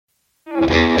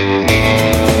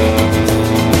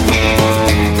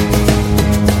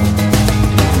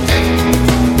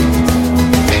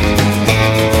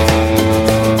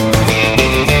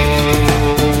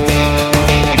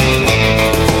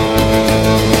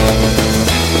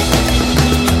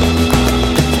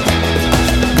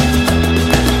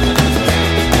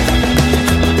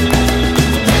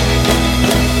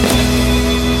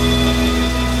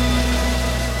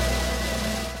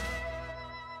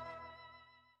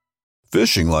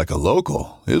Fishing like a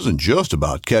local isn't just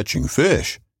about catching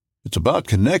fish. It's about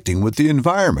connecting with the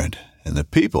environment and the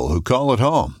people who call it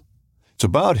home. It's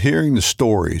about hearing the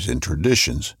stories and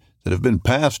traditions that have been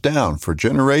passed down for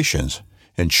generations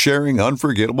and sharing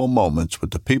unforgettable moments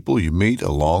with the people you meet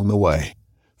along the way.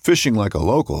 Fishing like a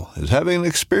local is having an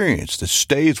experience that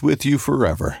stays with you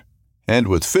forever. And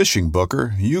with Fishing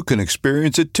Booker, you can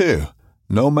experience it too,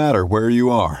 no matter where you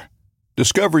are.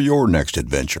 Discover your next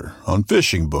adventure on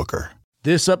Fishing Booker.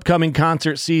 This upcoming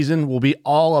concert season will be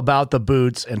all about the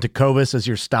boots, and Tecovas is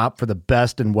your stop for the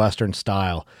best in Western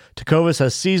style. Tecovas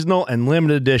has seasonal and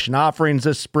limited edition offerings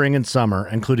this spring and summer,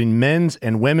 including men's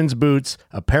and women's boots,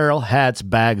 apparel, hats,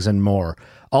 bags, and more.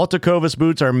 All Tecovas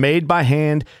boots are made by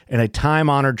hand in a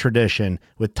time-honored tradition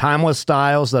with timeless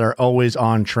styles that are always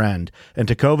on trend. And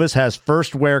Tecovas has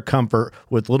first wear comfort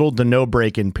with little to no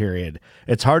break-in period.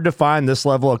 It's hard to find this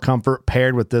level of comfort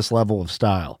paired with this level of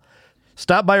style.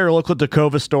 Stop by your local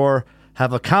Tecovas store,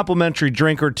 have a complimentary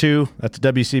drink or two, that's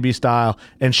WCB style,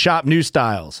 and shop new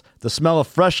styles. The smell of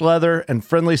fresh leather and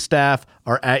friendly staff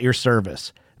are at your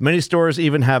service. Many stores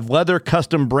even have leather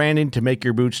custom branding to make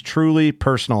your boots truly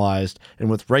personalized. And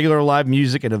with regular live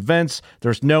music and events,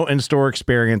 there's no in-store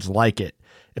experience like it.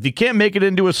 If you can't make it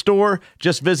into a store,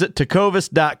 just visit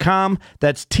tecovas.com.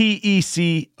 That's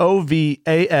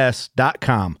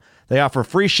TECOVAS.com. They offer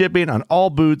free shipping on all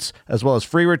boots, as well as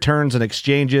free returns and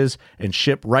exchanges, and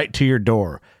ship right to your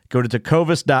door. Go to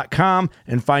tecovas.com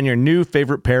and find your new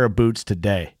favorite pair of boots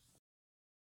today.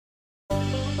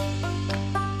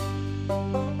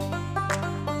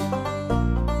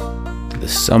 The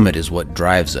summit is what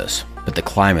drives us, but the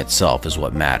climb itself is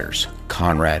what matters.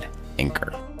 Conrad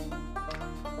Inker.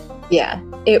 Yeah,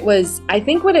 it was, I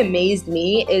think what amazed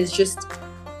me is just,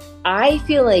 I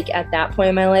feel like at that point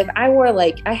in my life, I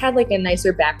had like a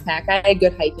nicer backpack. I had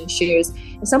good hiking shoes.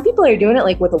 And some people are doing it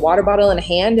like with a water bottle in a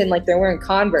hand and like they're wearing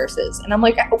Converses. And I'm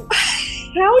like, how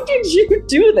did you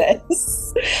do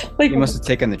this? Like, you must have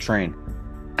taken the train.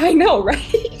 I know,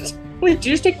 right? Like, did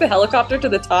you just take the helicopter to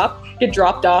the top, get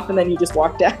dropped off, and then you just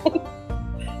walk down?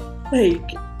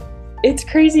 Like, it's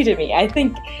crazy to me. I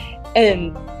think,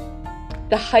 and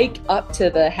the hike up to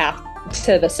the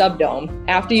subdome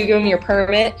after you give them your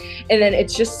permit, and then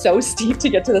it's just so steep to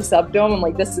get to the subdome. I'm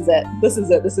like, this is it, this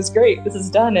is great, this is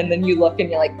done. And then you look and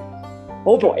you're like,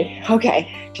 oh boy,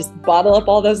 okay, just bottle up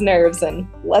all those nerves and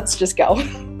let's just go.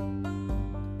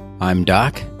 I'm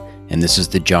Doc, and this is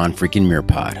the John freaking Muir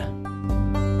Pod.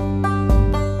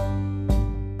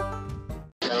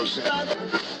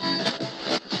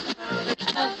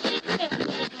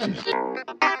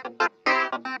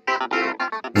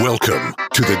 Welcome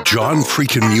to the John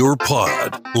freaking Muir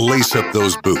Pod. Lace up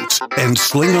those boots and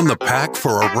sling on the pack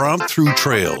for a romp through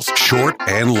trails, short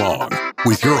and long.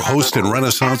 With your host and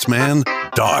Renaissance man,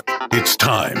 Doc, it's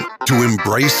time to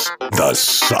embrace the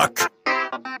suck.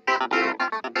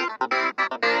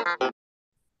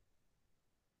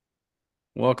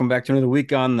 Welcome back to another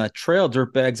week on the trail,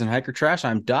 dirtbags and hiker trash.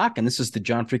 I'm Doc, and this is the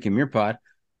John freaking Muir Pod.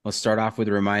 Let's start off with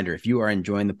a reminder. If you are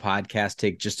enjoying the podcast,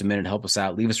 take just a minute to help us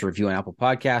out. Leave us a review on Apple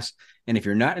Podcasts. And if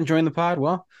you're not enjoying the pod,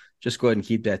 well, just go ahead and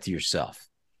keep that to yourself.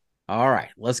 All right,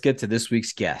 let's get to this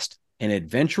week's guest, an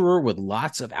adventurer with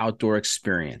lots of outdoor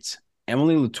experience.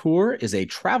 Emily Latour is a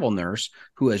travel nurse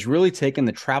who has really taken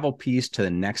the travel piece to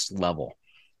the next level.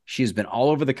 She has been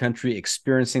all over the country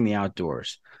experiencing the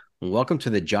outdoors. Welcome to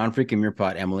the John freaking Muir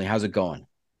Pod, Emily. How's it going?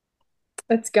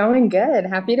 It's going good.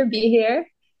 Happy to be here.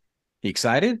 You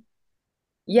excited?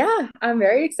 Yeah, I'm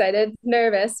very excited.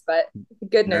 Nervous, but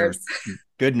good nerves.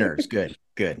 Good nerves. Good.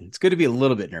 It's good to be a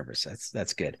little bit nervous.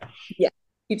 That's good. Yeah,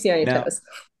 keeps you on your toes.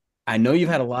 I know you've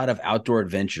had a lot of outdoor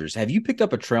adventures. Have you picked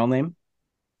up a trail name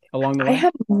along the way? I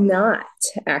have not,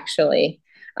 actually.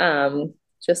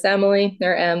 Just Emily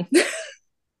or M.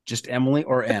 Just Emily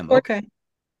or M. Okay.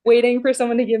 Waiting for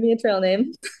someone to give me a trail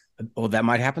name. Well, that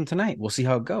might happen tonight. We'll see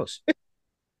how it goes.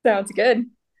 Sounds good.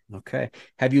 Okay.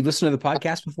 Have you listened to the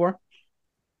podcast before?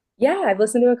 Yeah, I've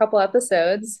listened to a couple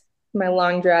episodes, my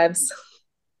long drives.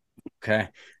 Okay.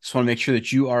 Just want to make sure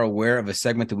that you are aware of a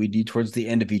segment that we do towards the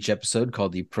end of each episode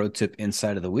called the Pro Tip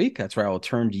Insight of the Week. That's where I will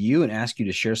turn to you and ask you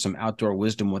to share some outdoor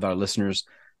wisdom with our listeners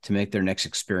to make their next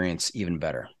experience even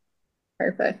better.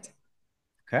 Perfect.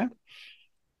 Okay.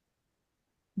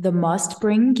 The must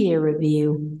bring gear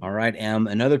review. All right, Em.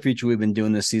 Another feature we've been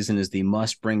doing this season is the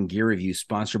must bring gear review,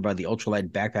 sponsored by the ultralight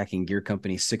backpacking gear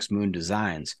company 6 Moon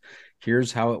Designs.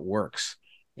 Here's how it works.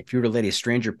 If you were to let a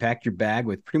stranger pack your bag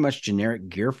with pretty much generic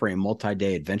gear for a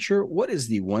multi-day adventure, what is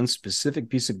the one specific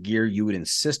piece of gear you would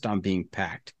insist on being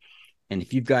packed? And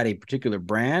if you've got a particular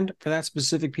brand for that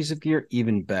specific piece of gear,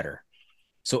 even better.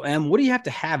 So, Em, what do you have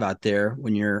to have out there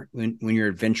when you're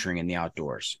adventuring in the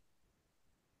outdoors?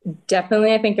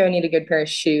 Definitely, I think I would need a good pair of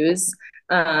shoes,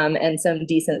 and some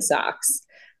decent socks.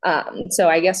 So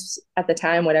I guess at the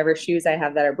time, whatever shoes I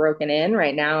have that are broken in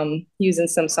right now, I'm using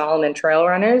some Solomon trail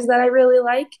runners that I really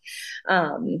like,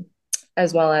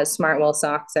 as well as Smartwool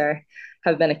socks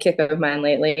have been a kick of mine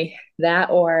lately. That,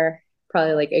 or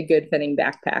probably like a good fitting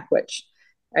backpack, which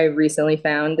I recently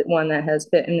found one that has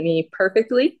fit in me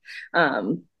perfectly.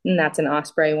 And that's an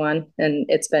Osprey one, and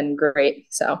it's been great.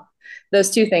 So those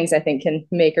two things I think can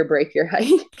make or break your hike.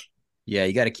 Yeah,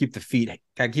 you got to keep the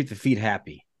feet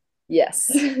happy.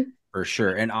 Yes. For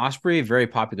sure. And Osprey, very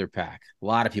popular pack. A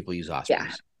lot of people use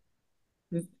Ospreys.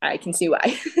 Yeah, I can see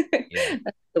why. Yeah.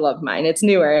 I love mine. It's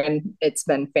newer and it's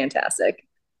been fantastic.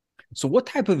 So what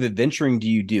type of adventuring do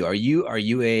you do? Are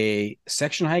you a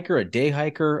section hiker, a day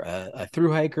hiker, a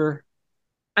through hiker?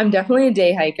 I'm definitely a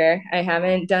day hiker. I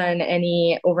haven't done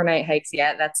any overnight hikes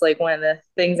yet. That's like one of the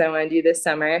things I want to do this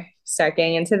summer, start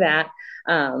getting into that.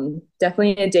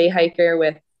 Definitely a day hiker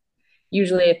with,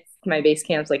 usually if my base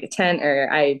camp's like a tent, or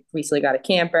I recently got a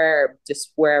camper, or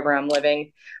just wherever I'm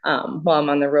living, while I'm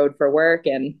on the road for work.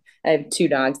 And I have 2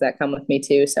 dogs that come with me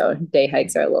too. So day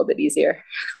hikes are a little bit easier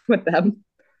with them.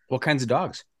 What kinds of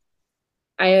dogs?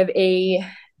 I have a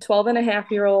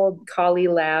 12-and-a-half-year-old Collie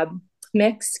Lab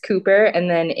mix, Cooper, and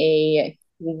then a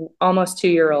almost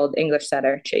 2-year-old English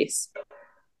setter, Chase.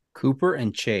 Cooper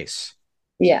and Chase.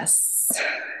 Yes.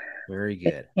 Very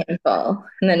good. Handful.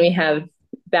 And then we have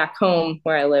back home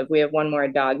where I live, we have one more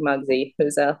dog, Muggsy,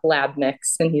 who's a lab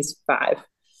mix, and he's 5.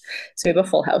 So we have a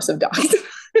full house of dogs.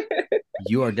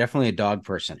 You are definitely a dog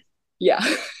person. Yeah.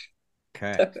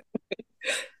 Okay.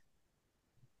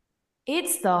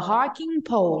 It's the hiking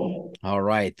pole. All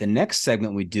right. The next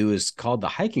segment we do is called the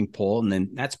hiking poll, and then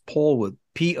that's poll with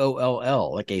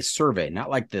POLL, like a survey, not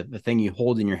like the thing you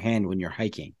hold in your hand when you're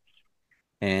hiking.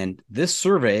 And this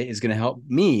survey is going to help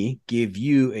me give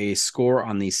you a score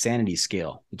on the sanity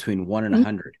scale between 1 and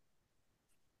 100.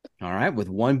 All right. With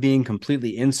 1 being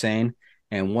completely insane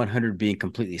and 100 being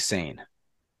completely sane.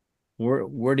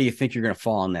 Where do you think you're going to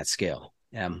fall on that scale?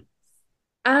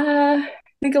 I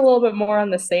think a little bit more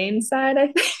on the sane side,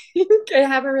 I think. I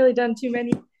haven't really done too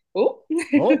many. Oh.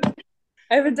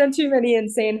 I haven't done too many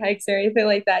insane hikes or anything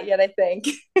like that yet, I think.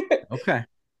 Okay.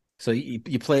 So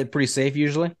you play it pretty safe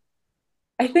usually?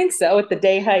 I think so, with the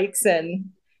day hikes,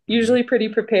 and usually pretty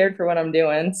prepared for what I'm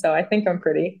doing. So I think I'm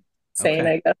pretty sane,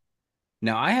 Okay. I guess.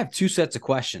 Now, I have 2 sets of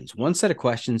questions. One set of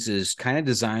questions is kind of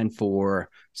designed for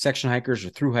section hikers or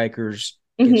through hikers,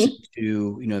 gets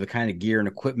into, the kind of gear and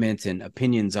equipment and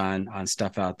opinions on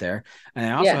stuff out there. And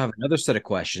I also have another set of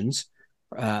questions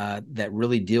that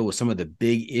really deal with some of the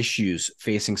big issues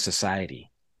facing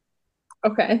society.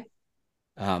 Okay.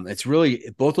 It's really,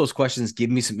 both those questions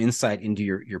give me some insight into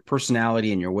your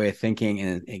personality and your way of thinking,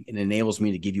 and it enables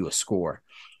me to give you a score.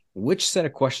 Which set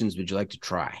of questions would you like to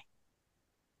try?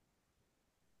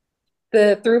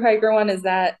 The through hiker one, is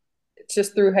that it's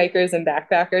just through hikers and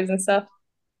backpackers and stuff?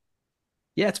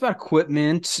 Yeah, it's about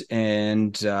equipment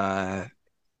and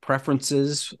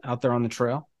preferences out there on the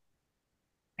trail.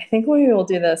 I think we will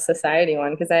do the society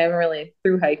one, because I haven't really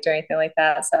through hiked or anything like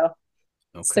that. So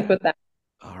stick with that.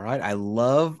 All right. I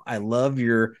love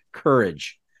your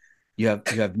courage. You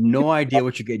have no idea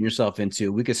what you're getting yourself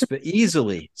into. We could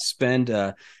easily spend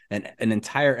an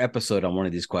entire episode on one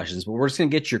of these questions, but we're just going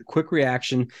to get your quick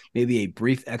reaction, maybe a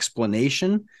brief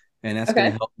explanation, and that's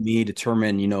going to help me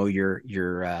determine, your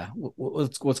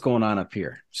what's going on up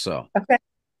here. So,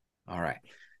 all right.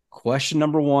 Question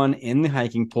number 1 in the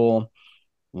hiking poll,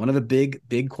 one of the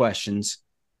big questions: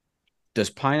 does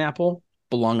pineapple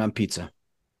belong on pizza?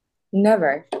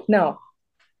 Never. No.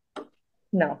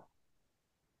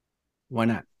 Why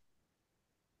not?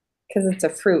 Because it's a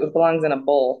fruit. It belongs in a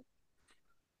bowl.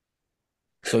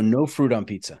 So no fruit on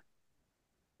pizza.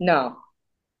 No.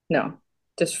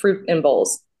 Just fruit in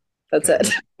bowls. That's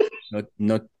it.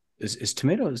 No. Is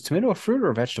tomato a fruit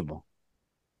or a vegetable?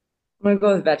 I'm gonna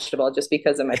go with vegetable just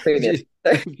because of my previous.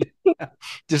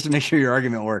 Just to make sure your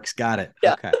argument works. Got it.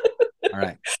 Yeah. Okay. All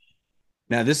right.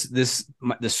 Now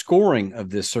the scoring of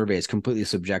this survey is completely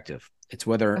subjective. It's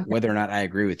whether or not I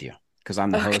agree with you. because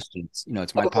I'm the Okay. host. And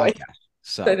it's my Oh boy. podcast.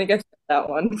 So, I think I said that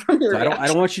one from your so I don't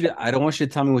reaction. want you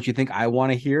to tell me what you think I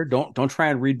want to hear. Don't try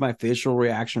and read my facial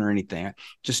reaction or anything.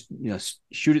 Just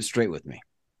shoot it straight with me.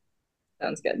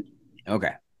 Sounds good.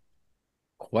 Okay.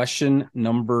 Question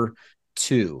number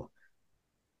 2.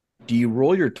 Do you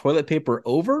roll your toilet paper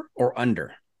over or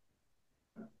under?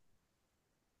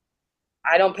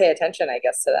 I don't pay attention, I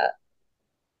guess, to that.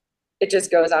 It just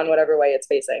goes on whatever way it's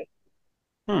facing.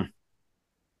 Hmm.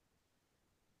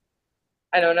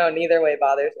 I don't know. Neither way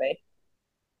bothers me.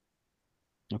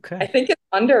 I Okay. think it's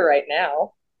under right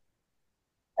now.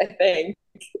 I think.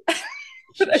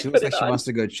 But I She looks put like it she on. wants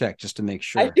to go check just to make I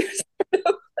sure. do.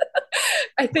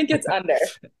 I think it's under.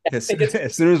 I As, think it's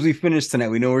as soon as we finish tonight,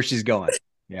 we know where she's going.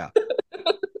 Yeah.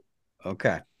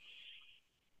 Okay.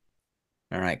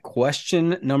 All right.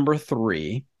 Question number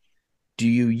 3. Do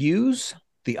you use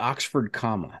the Oxford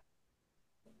comma?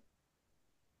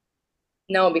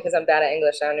 no, because I'm bad at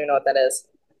English. I don't even know what that is.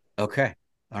 Okay.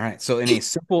 All right. So in a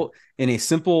simple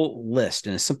list,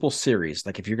 in a simple series,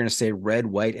 like if you're going to say red,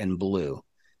 white, and blue,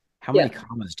 how many Yeah.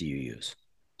 commas do you use?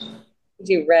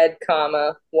 Do red,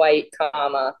 comma, white,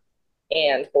 comma,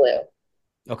 and blue.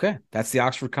 Okay. That's the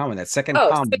Oxford comma. That second Oh,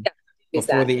 so comma yeah, use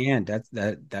before that. the and. That is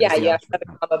Yeah, the you have to Oxford have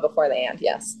comma. a comma before the and.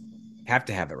 Yes. Have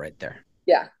to have it right there.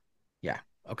 Yeah. Yeah.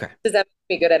 Okay. Does that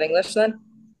make me good at English then?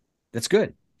 That's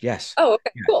good. Yes. Oh,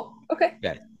 okay, Yeah. cool. Okay.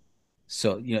 Yeah.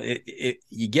 So,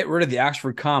 you get rid of the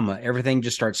Oxford comma, everything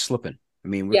just starts slipping. I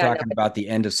mean, we're Yeah, no, talking about the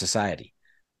end of society.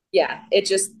 yeah. It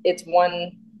just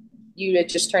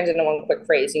turns into one quick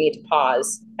phrase. You need to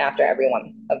pause after every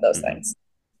one of those Mhm. things.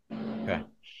 Okay.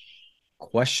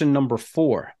 Question number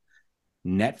 4.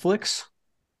 Netflix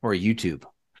or YouTube?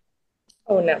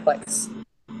 Oh, Netflix.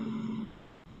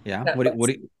 Yeah.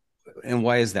 Netflix. And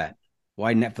why is that?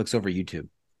 Why Netflix over YouTube?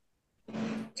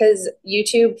 Because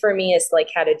YouTube for me is like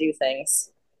how to do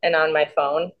things and on my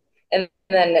phone. And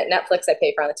then Netflix I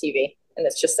pay for on the TV and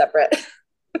it's just separate.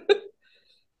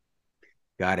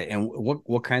 Got it. And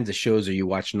what kinds of shows are you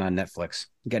watching on Netflix?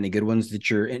 You got any good ones that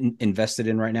you're invested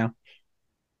in right now?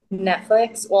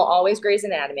 Netflix, well, always Grey's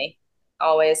Anatomy.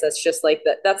 Always. That's just like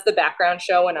that's the background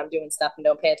show when I'm doing stuff and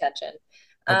don't pay attention.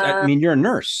 I Um, mean, you're a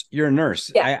nurse. You're a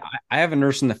nurse. yeah. I have a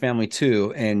nurse in the family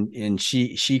too, and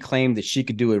she claimed that she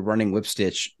could do a running whip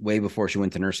stitch way before she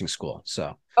went to nursing school.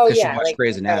 So Oh because she yeah. watched Like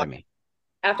Grey's Anatomy.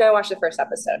 after I watched the first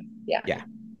episode. Yeah. Yeah.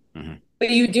 Mm-hmm. But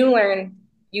you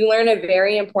learn a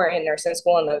very important nursing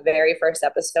school in the very first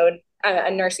episode,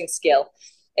 a nursing skill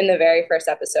in the very first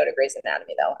episode of Grey's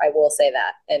Anatomy, though. I will say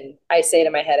that. And I say it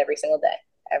in my head every single day,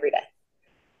 every day.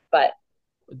 But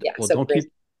yeah, Well, so Grey's.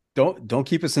 don't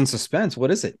keep us in suspense. What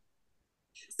is it?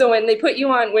 So when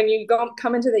you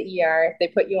come into the ER, they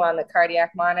put you on the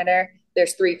cardiac monitor.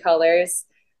 There's 3 colors,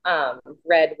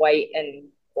 red, white, and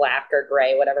black or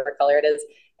gray, whatever color it is.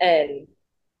 And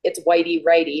it's whitey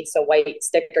righty. So white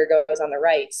sticker goes on the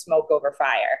right, smoke over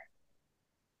fire.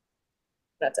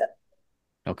 That's it.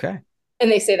 Okay.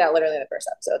 And they say that literally in the first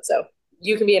episode. So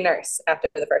you can be a nurse after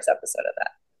the first episode of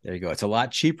that. There you go. It's a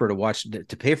lot cheaper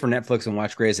to pay for Netflix and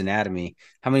watch Grey's Anatomy.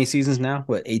 How many seasons now?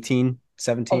 What, 18, Oh my,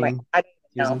 17 I don't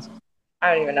seasons? know.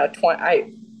 I don't even know.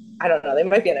 I don't know. They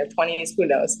might be in their 20s. Who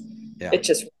knows? Yeah. It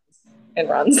just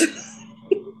runs.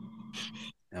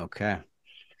 Okay.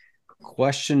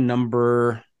 Question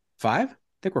number 5. I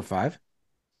think we're 5.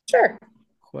 Sure.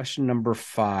 Question number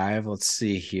 5. Let's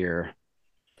see here.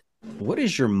 What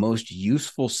is your most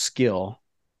useful skill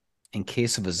in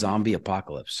case of a zombie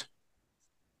apocalypse?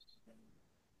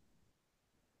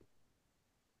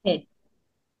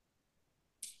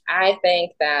 I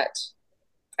think that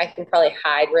I can probably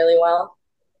hide really well.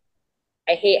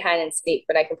 I hate hide and seek,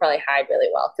 but I can probably hide really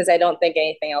well because I don't think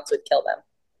anything else would kill them.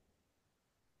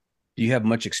 Do you have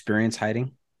much experience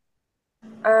hiding?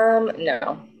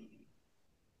 No.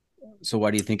 So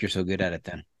why do you think you're so good at it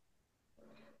then?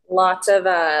 Lots of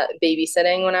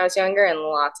babysitting when I was younger and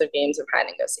lots of games of hide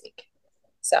and go seek.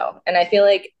 So, and I feel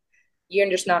like you're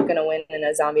just not going to win in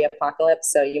a zombie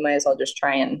apocalypse, so you might as well just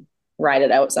try and ride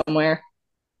it out somewhere.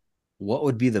 What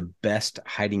would be the best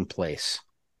hiding place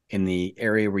in the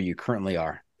area where you currently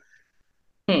are?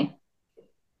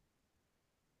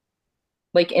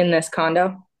 Like in this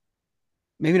condo?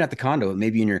 Maybe not the condo, but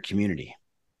maybe in your community.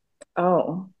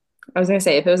 Oh, I was gonna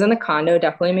say if it was in the condo,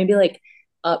 definitely maybe like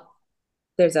up.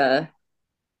 There's a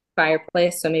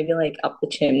fireplace, so maybe like up the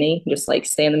chimney, just like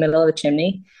stay in the middle of the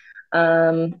chimney.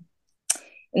 Um,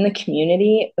 in the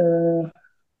community,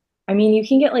 I mean, you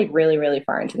can get like really, really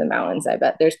far into the mountains. I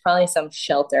bet there's probably some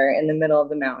shelter in the middle of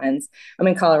the mountains. I'm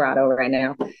in Colorado right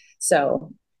now,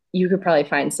 so you could probably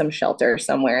find some shelter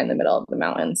somewhere in the middle of the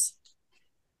mountains.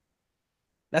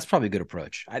 That's probably a good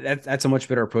approach. That's a much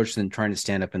better approach than trying to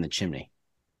stand up in the chimney.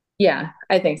 Yeah,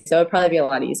 I think so. It'd probably be a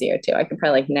lot easier too. I could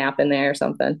probably like nap in there or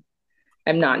something.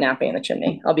 I'm not napping in the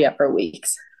chimney. I'll be up for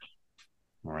weeks.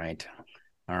 All right.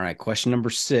 All right. Question number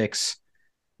 6.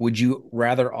 Would you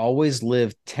rather always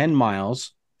live 10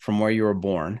 miles from where you were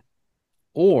born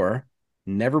or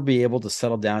never be able to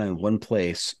settle down in one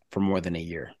place for more than a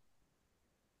year?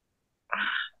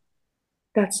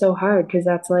 That's so hard because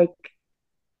that's like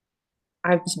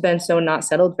I've just been so not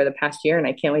settled for the past year and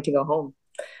I can't wait to go home.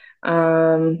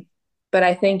 Um, but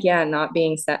I think, yeah, not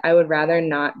being set, I would rather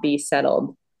not be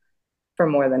settled for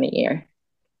more than a year.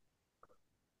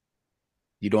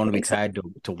 You don't want to be Makes sense.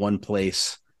 tied to one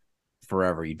place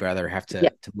forever. You'd rather have Yeah,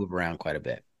 to move around quite a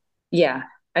bit. yeah,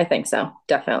 I think so.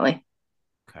 Definitely.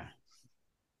 Okay.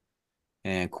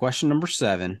 And question number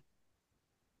 7.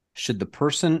 Should the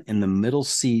person in the middle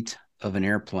seat of an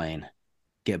airplane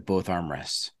get both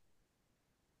armrests?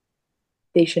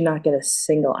 They should not get a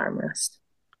single armrest.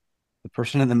 The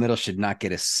person in the middle should not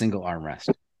get a single armrest.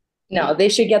 No, they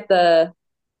should get the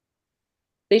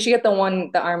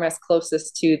armrest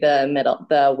closest to the middle,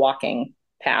 the walking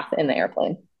path in the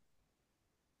airplane.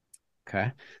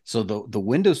 Okay. So the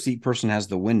window seat person has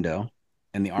the window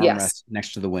and the Yes. armrest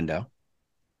next to the window.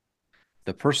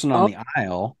 The person on Oh, the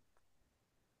aisle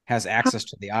has access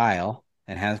to the aisle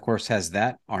and of course has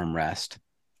that armrest.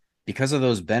 Because of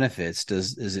those benefits,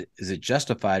 is it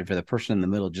justified for the person in the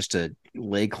middle just to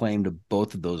lay claim to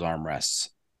both of those armrests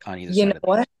on either you know side of it?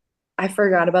 what? I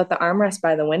forgot about the armrest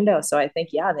by the window. So I think,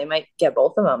 yeah, they might get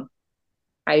both of them.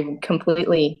 I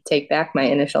completely take back my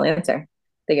initial answer.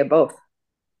 They get both.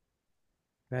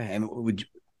 Okay. And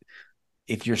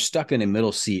if you're stuck in a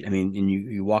middle seat, I mean, and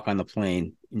you walk on the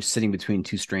plane, you're sitting between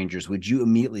two strangers, would you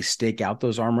immediately stake out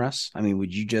those armrests? I mean,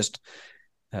 would you just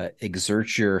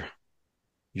exert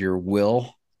your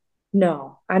will?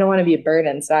 No, I don't want to be a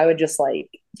burden. So I would just like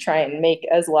try and make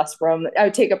as less room. I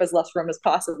would take up as less room as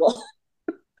possible.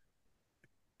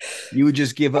 You would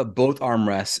just give up both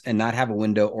armrests and not have a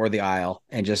window or the aisle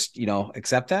and just,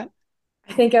 accept that?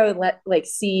 I think I would let like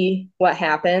see what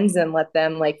happens and let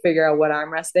them like figure out what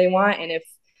armrest they want. And if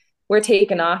we're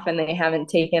taken off and they haven't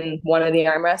taken one of the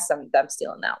armrests, I'm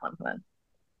stealing that one then.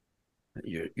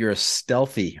 You're a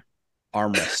stealthy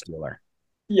armrest stealer.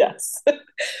 Yes.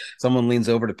 Someone leans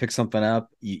over to pick something up,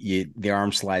 the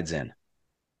arm slides in.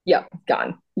 Yep,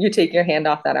 gone. You take your hand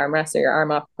off that armrest or your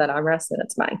arm off that armrest, and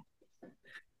it's mine.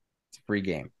 It's a free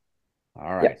game.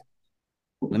 All right. Yep.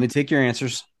 Let me take your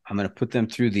answers. I'm going to put them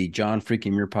through the John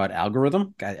freaking Muirpod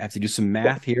algorithm. I have to do some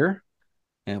math here,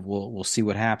 and we'll see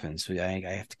what happens. I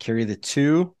have to carry the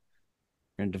 2.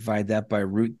 I'm going to divide that by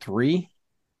 √3.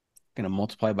 Going to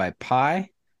multiply by pi,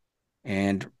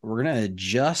 and we're going to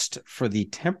adjust for the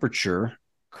temperature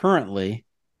currently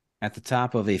at the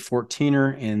top of a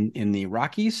 14er in the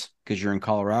Rockies because you're in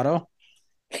Colorado,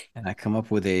 and I come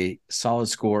up with a solid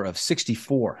score of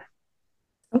 64.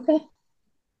 Okay.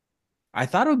 I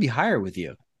thought it would be higher with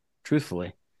you,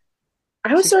 truthfully.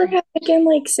 I was sort of thinking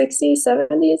like 60s,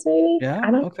 70s, maybe. Yeah.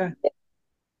 I don't, Okay.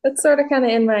 that's sort of kind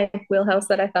of in my wheelhouse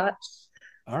that I thought.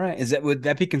 All right. Would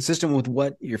that be consistent with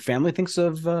what your family thinks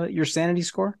of your sanity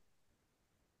score?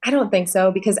 I don't think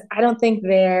so because I don't think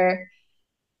they're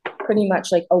pretty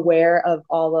much like aware of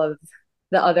all of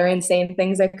the other insane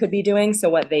things I could be doing. So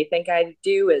what they think I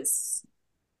do is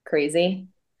crazy.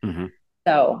 Mm-hmm.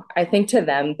 So I think to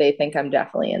them, they think I'm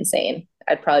definitely insane.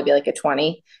 I'd probably be like a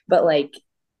 20, but like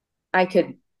I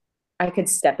could I could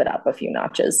step it up a few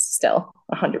notches still,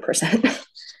 100%.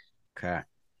 Okay.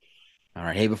 All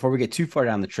right. Hey, before we get too far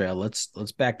down the trail, let's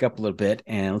back up a little bit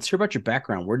and let's hear about your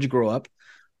background. Where'd you grow up?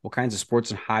 What kinds of sports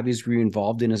and hobbies were you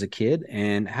involved in as a kid?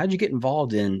 And how'd you get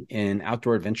involved in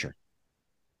outdoor adventure?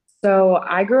 So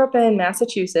I grew up in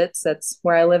Massachusetts. That's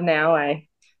where I live now. I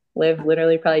live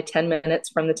literally probably 10 minutes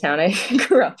from the town I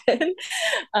grew up in.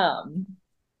 Um,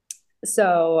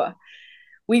 so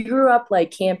we grew up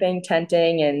like camping,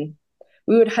 tenting, and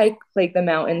we would hike like the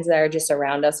mountains that are just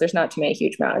around us. There's not too many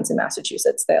huge mountains in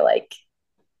Massachusetts. They're like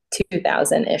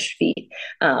 2,000-ish feet.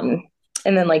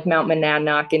 And then like Mount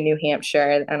Monadnock in New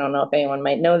Hampshire. I don't know if anyone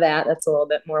might know that. That's a little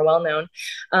bit more well known.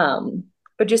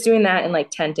 But just doing that and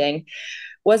like tenting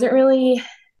wasn't really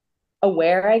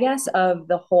aware, I guess, of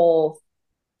the whole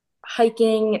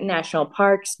hiking, national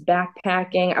parks,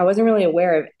 backpacking. I wasn't really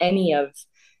aware of any of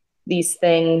these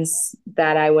things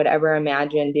that I would ever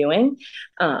imagine doing.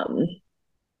 Um,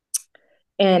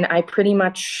 and I pretty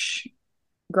much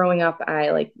growing up,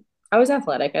 I was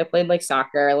athletic. I played like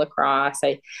soccer, lacrosse.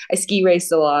 I ski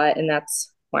raced a lot, and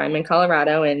that's why I'm in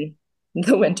Colorado in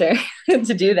the winter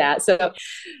to do that. So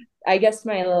I guess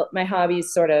my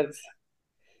hobbies sort of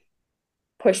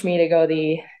push me to go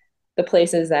the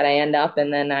places that I end up,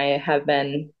 and then I have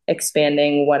been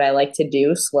expanding what I like to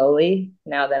do slowly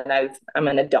now that I'm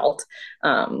an adult.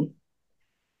 Um,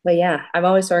 but yeah, I've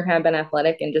always sort of kind of been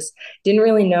athletic and just didn't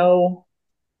really know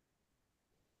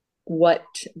what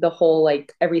the whole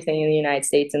like everything in the United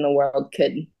States and the world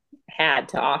could had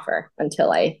to offer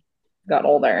until I got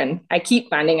older, and I keep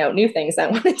finding out new things I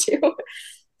want to do.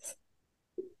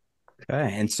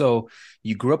 Okay. And so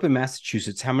you grew up in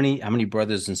Massachusetts. How many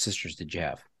brothers and sisters did you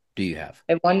have? Do you have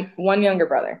I have one younger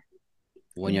brother.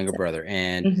 one younger brother?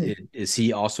 And Mhm. is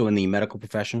he also in the medical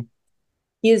profession?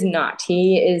 He is not.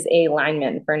 He is a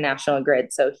lineman for National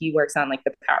Grid, so he works on like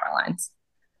the power lines.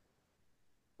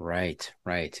 Right,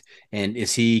 right. And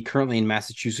is he currently in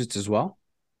Massachusetts as well?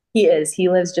 He is. He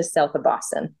lives just south of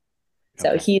Boston.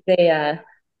 So Okay. he's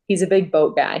a big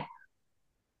boat guy.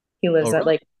 He Oh, lives at really?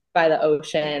 like by the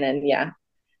ocean, and yeah,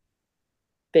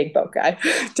 big boat guy.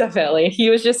 Definitely. He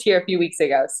was just here a few weeks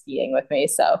ago skiing with me.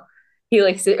 So he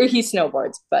likes it, or he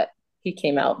snowboards, but he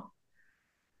came out.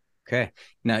 Okay.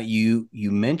 Now you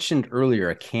mentioned earlier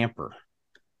a camper.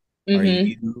 Are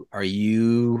Hmm.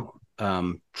 you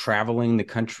traveling the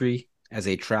country as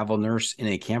a travel nurse in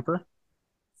a camper?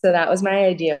 So that was my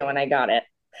idea when I got it.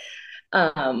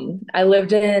 I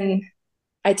lived in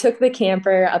I took the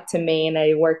camper up to Maine.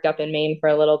 I worked up in Maine for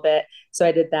a little bit. So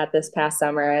I did that this past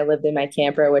summer. I lived in my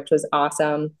camper, which was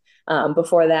awesome.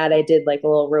 Before that, I did like a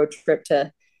little road trip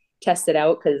to test it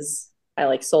out because I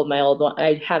like sold my old one.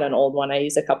 I had an old one I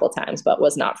used a couple times, but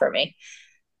was not for me.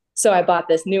 So I bought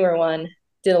this newer one,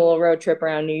 did a little road trip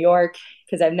around New York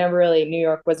because New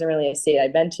York wasn't really a state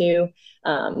I'd been to,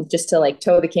 just to like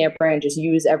tow the camper and just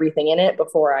use everything in it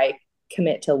before I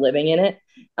commit to living in it.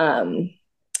 Um,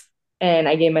 and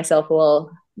I gave myself a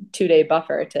little 2 day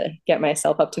buffer to get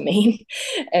myself up to Maine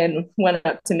and went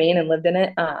up to Maine and lived in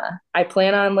it. I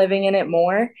plan on living in it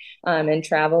more and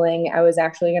traveling. I was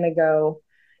actually going to go,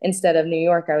 instead of New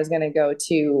York, I was going to go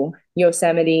to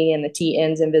Yosemite and the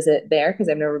Tetons and visit there because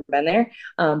I've never been there.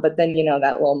 But then,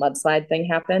 that little mudslide thing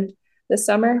happened this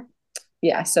summer.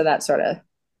 Yeah, so that sort of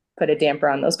put a damper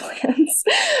on those plans.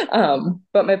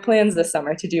 But my plans this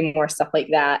summer to do more stuff like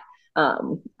that.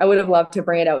 I would have loved to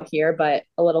bring it out here, but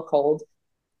a little cold,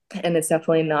 and it's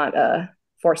definitely not a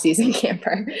four-season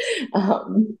camper.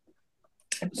 Um,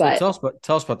 So but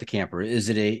tell us about the camper. Is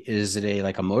it a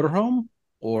like a motorhome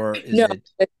or is no, it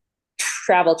it's a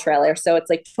travel trailer. So it's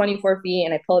like 24 feet,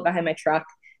 and I pull it behind my truck.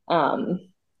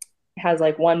 It has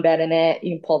like one bed in it.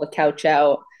 You can pull the couch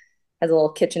out. Has a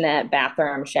little kitchenette,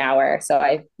 bathroom, shower. So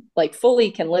I like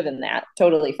fully can live in that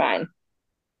totally fine.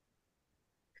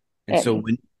 and so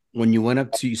And when you went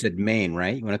up to you said Maine,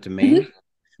 right? You went up to mhm, Maine?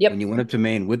 When yep. you went up to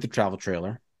Maine with the travel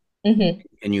trailer Hmm.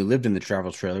 and you lived in the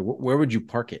travel trailer, where would you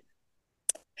park it?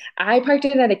 I parked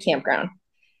it at a campground.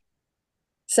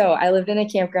 So I lived in a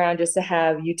campground just to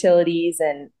have utilities,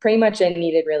 and pretty much I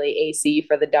needed really AC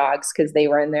for the dogs because they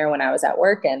were in there when I was at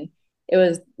work, and it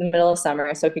was the middle of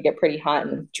summer, so it could get pretty hot,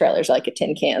 and trailers like a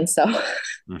tin can. So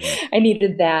Hmm. I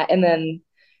needed that. And then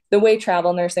the way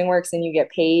travel nursing works and you get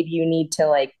paid, you need to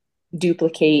like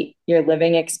duplicate your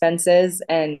living expenses,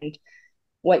 and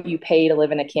what you pay to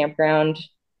live in a campground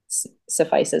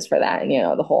suffices for that. And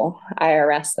the whole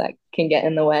IRS that can get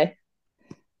in the way.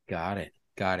 Got it.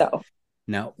 Got it. So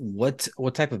Now, what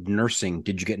type of nursing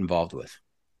did you get involved with?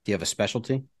 Do you have a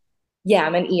specialty? yeah,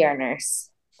 I'm an ER nurse.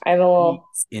 I have a E- little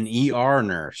An ER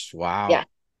nurse. Yeah, Wow.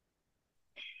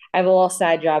 I have a little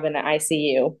side job in the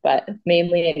ICU, but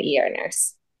mainly an ER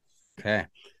nurse. Okay.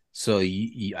 So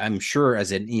I'm sure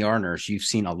as an ER nurse, you've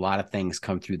seen a lot of things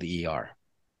come through the ER.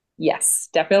 Yes,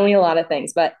 definitely a lot of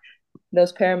things, but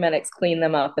those paramedics clean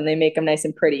them up and they make them nice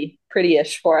and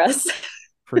pretty-ish for us.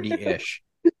 Pretty-ish.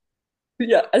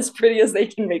 Yeah, as pretty as they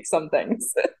can make some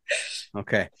things.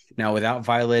 Okay. Now, without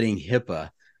violating HIPAA,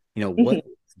 Mhm. what?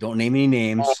 Don't name any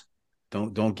names.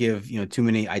 Don't give too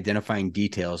many identifying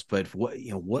details. But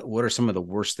what are some of the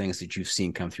worst things that you've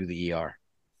seen come through the ER?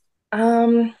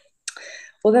 Um,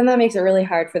 well, then that makes it really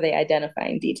hard for the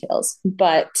identifying details.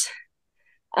 But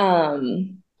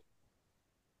um,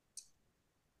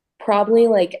 probably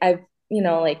like I've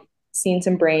seen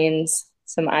some brains,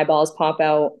 some eyeballs pop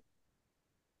out,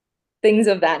 things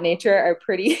of that nature are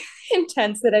pretty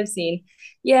intense that I've seen.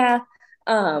 Yeah.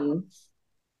 Um,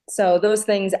 so those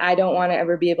things I don't want to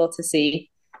ever be able to see.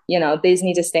 These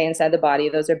need to stay inside the body.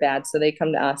 Those are bad, so they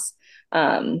come to us.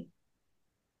 Um,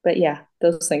 but yeah,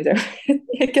 those things are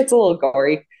it gets a little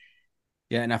gory.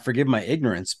 Yeah, and I forgive my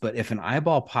ignorance, but if an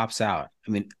eyeball pops out,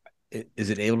 I mean, is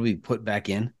it able to be put back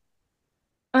in?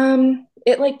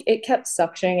 It kept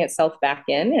suctioning itself back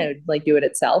in and it would like do it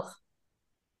itself.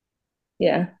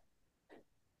 Yeah.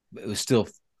 it was still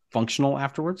functional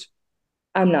afterwards?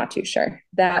 I'm not too sure.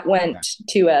 That went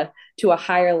to a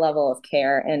higher level of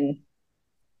care, and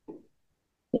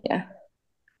yeah.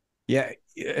 Yeah,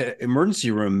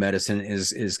 emergency room medicine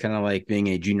is kind of like being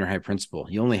a junior high principal.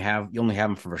 You only have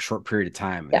them for a short period of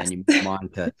time, and then Yes. you move on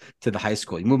to the high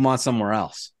school. You move them on somewhere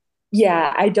else.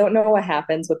 Yeah, I don't know what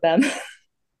happens with them.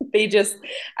 They just,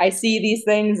 I see these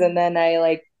things and then I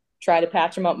like try to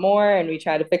patch them up more, and we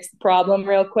try to fix the problem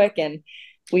real quick, and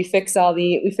we fix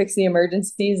the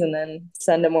emergencies and then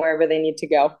send them wherever they need to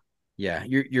go. Yeah,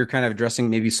 you're kind of addressing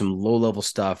maybe some low level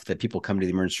stuff that people come to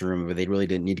the emergency room where they really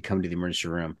didn't need to come to the emergency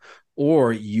room,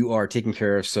 or you are taking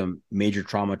care of some major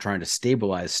trauma, trying to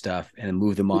stabilize stuff and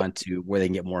move them on to where they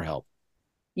can get more help.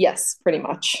 Yes, pretty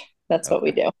much. That's what we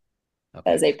Okay. do. That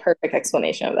Okay. is a perfect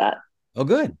explanation of that. Oh,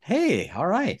 good. Hey, all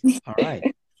right. All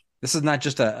right. This is not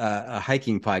just a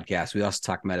hiking podcast. We also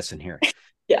talk medicine here.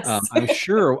 Yes. I'm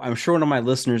sure one of my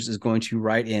listeners is going to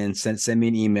write in and send me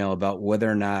an email about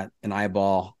whether or not an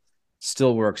eyeball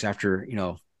still works after,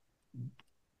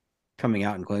 coming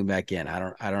out and going back in. I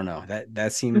don't know.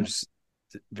 That seems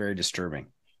very disturbing.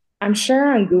 I'm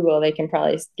sure on Google they can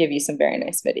probably give you some very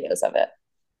nice videos of it.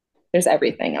 There's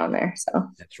everything on there. So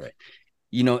That's right.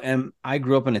 And I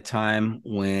grew up in a time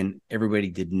when everybody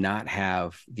did not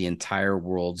have the entire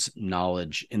world's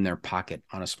knowledge in their pocket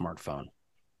on a smartphone.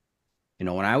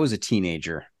 When I was a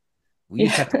teenager, we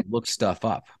used to have yeah. to look stuff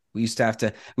up. We used to have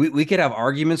to we could have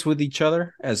arguments with each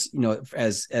other, as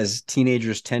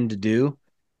teenagers tend to do,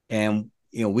 and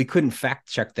we couldn't fact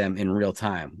check them in real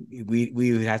time. We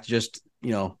would have to just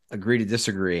agree to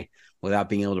disagree without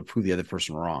being able to prove the other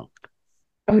person wrong.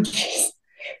 Oh jeez.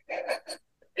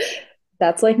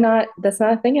 That's not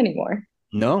a thing anymore.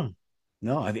 No,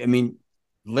 no. I mean,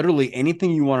 literally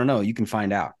anything you want to know, you can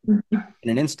find out in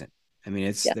an instant. I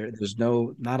mean, Yeah. there's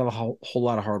not a whole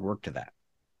lot of hard work to that.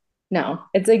 No,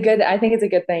 I think it's a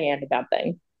good thing and a bad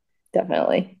thing.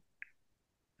 Definitely.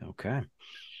 Okay.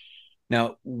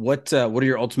 Now, what are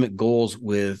your ultimate goals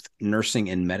with nursing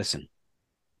and medicine?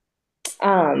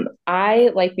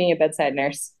 I like being a bedside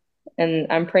nurse,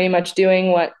 and I'm pretty much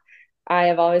doing what I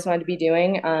have always wanted to be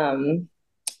doing.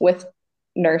 With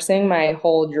nursing, my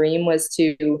whole dream was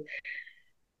to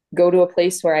go to a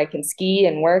place where I can ski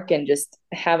and work and just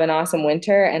have an awesome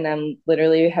winter. And I'm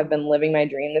literally have been living my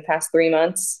dream the past 3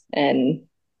 months, and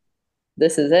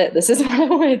this is it. This is what I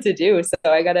wanted to do. So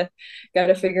I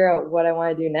gotta figure out what I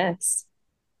want to do next.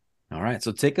 All right.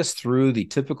 So take us through the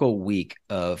typical week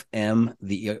of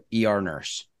the ER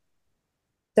nurse.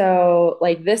 So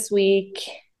like this week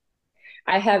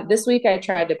I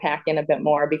tried to pack in a bit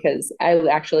more because I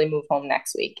actually move home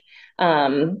next week.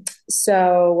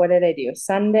 So what did I do?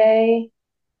 Sunday,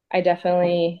 I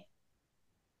definitely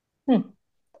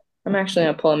I'm actually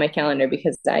gonna pull in my calendar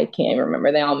because I can't even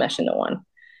remember. They all mesh into one.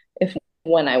 If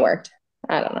when I worked.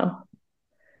 I don't know.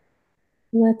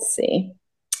 Let's see.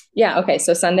 Yeah, okay.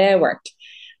 So Sunday I worked.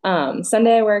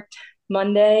 Sunday I worked.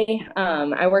 Monday,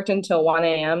 I worked until 1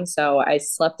 a.m. So I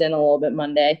slept in a little bit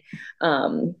Monday.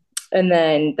 Um, and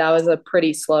then that was a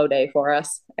pretty slow day for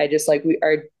us. I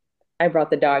brought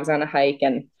the dogs on a hike,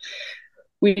 and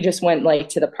we just went like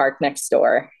to the park next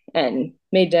door and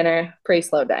made dinner. Pretty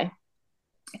slow day.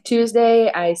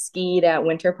 Tuesday, I skied at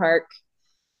Winter Park.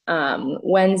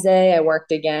 Wednesday, I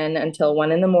worked again until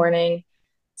 1 in the morning.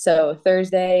 So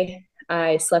Thursday,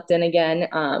 I slept in again.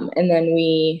 And then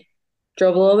we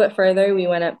drove a little bit further. We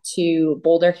went up to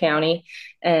Boulder County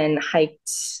and hiked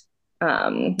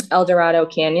El Dorado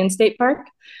Canyon State Park.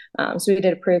 So we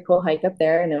did a pretty cool hike up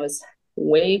there, and it was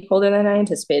way colder than I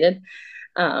anticipated.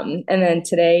 And then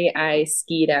today I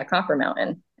skied at Copper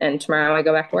Mountain, and tomorrow I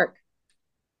go back to work.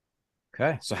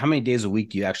 Okay. So how many days a week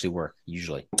do you actually work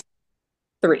usually?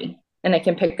 3. And I'll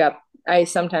pick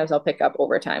up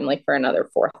overtime, like for another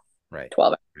four, Right.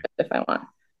 12 hours if I want.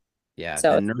 Yeah.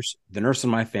 So, The nurse in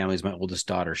my family is my oldest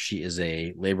daughter. She is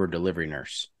a labor delivery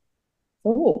nurse.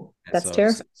 oh, And that's so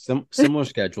terrible. similar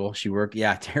schedule. She worked,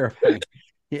 yeah, terrifying.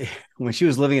 Yeah. When she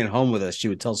was living at home with us, she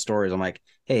would tell stories. I'm like,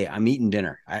 hey, I'm eating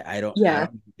dinner. I Yeah.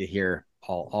 don't need to hear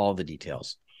all the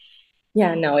details.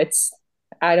 Yeah. No,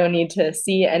 I don't need to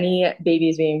see any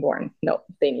babies being born. No,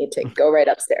 they need to go right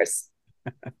upstairs.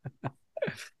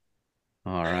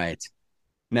 All right.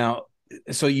 Now,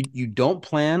 so you don't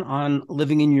plan on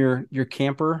living in your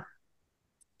camper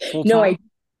full No, time?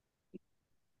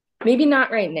 maybe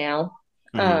not right now.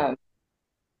 Mm-hmm. Um,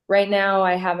 right now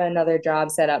I have another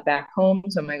job set up back home.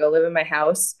 So I'm going to go live in my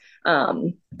house. A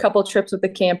couple trips with the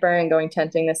camper and going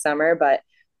tenting this summer, but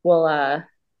we'll, uh,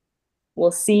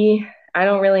 we'll see. I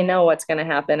don't really know what's going to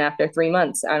happen after 3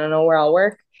 months. I don't know where I'll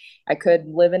work. I could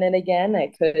live in it again.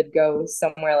 I could go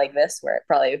somewhere like this where it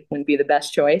probably wouldn't be the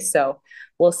best choice. So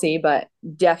we'll see. But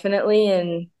definitely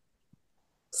in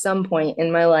some point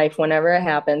in my life, whenever it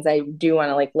happens, I do want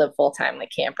to like live full time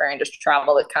like camper and just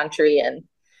travel the country. And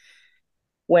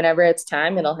whenever it's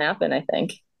time, it'll happen, I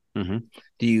think. Mm-hmm.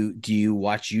 Do you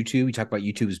watch YouTube? You talk about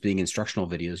YouTube as being instructional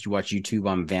videos. Do you watch YouTube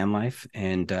on van life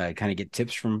and kind of get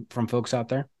tips from folks out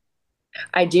there?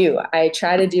 I do. I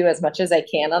try to do as much as I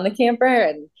can on the camper,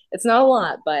 and it's not a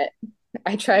lot, but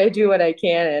I try to do what I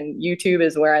can. And YouTube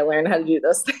is where I learn how to do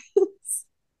those things.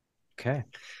 Okay.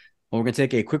 Well, we're going to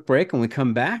take a quick break. When we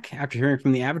come back, after hearing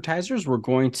from the advertisers, we're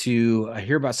going to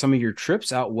hear about some of your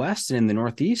trips out west and in the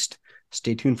Northeast.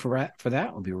 Stay tuned for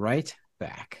that. We'll be right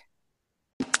back.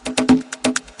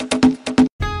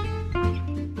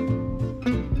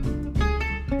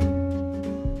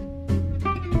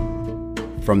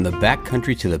 From the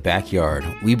backcountry to the backyard,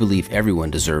 we believe everyone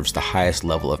deserves the highest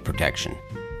level of protection.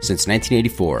 Since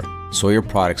 1984, Sawyer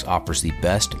Products offers the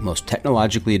best, most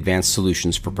technologically advanced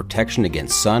solutions for protection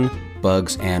against sun,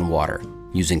 bugs, and water,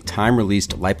 using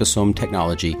time-released liposome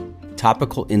technology,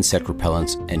 topical insect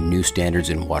repellents, and new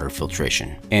standards in water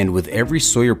filtration. And with every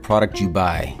Sawyer product you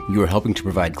buy, you are helping to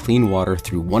provide clean water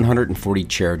through 140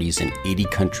 charities in 80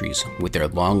 countries with their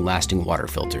long-lasting water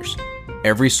filters.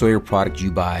 Every Sawyer product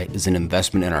you buy is an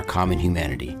investment in our common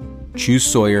humanity. Choose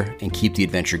Sawyer and keep the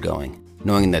adventure going,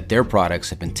 knowing that their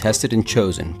products have been tested and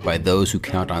chosen by those who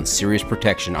count on serious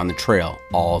protection on the trail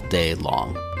all day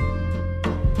long.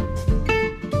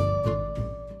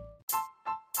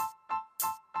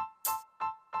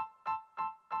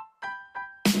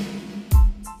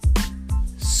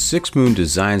 Six Moon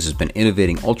Designs has been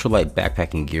innovating ultralight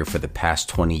backpacking gear for the past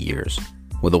 20 years.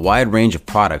 With a wide range of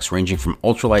products ranging from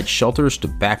ultralight shelters to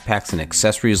backpacks and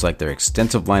accessories like their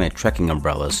extensive line of trekking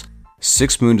umbrellas,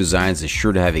 Six Moon Designs is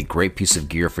sure to have a great piece of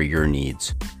gear for your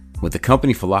needs. With the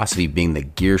company philosophy being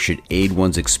that gear should aid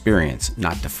one's experience,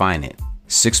 not define it,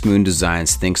 Six Moon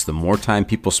Designs thinks the more time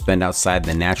people spend outside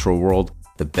the natural world,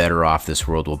 the better off this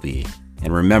world will be.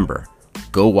 And remember,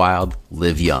 go wild,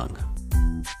 live young.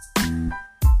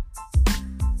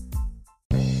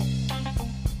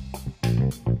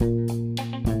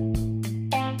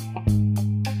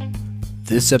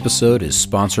 This episode is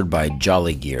sponsored by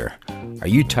Jolly Gear. Are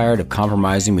you tired of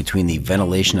compromising between the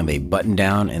ventilation of a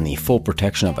button-down and the full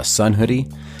protection of a sun hoodie?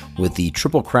 With the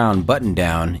Triple Crown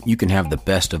button-down, you can have the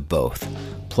best of both.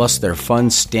 Plus, their fun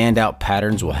standout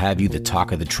patterns will have you the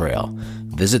talk of the trail.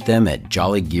 Visit them at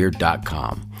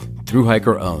jollygear.com. Thru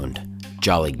hiker owned.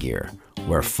 Jolly Gear,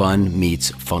 where fun meets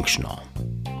functional.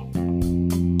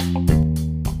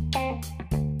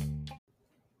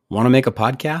 Want to make a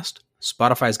podcast?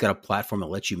 Spotify's got a platform that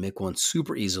lets you make one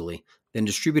super easily, then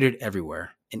distribute it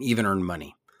everywhere, and even earn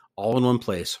money, all in one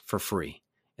place for free.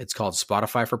 It's called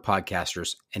Spotify for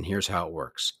Podcasters, and here's how it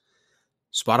works.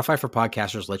 Spotify for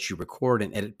Podcasters lets you record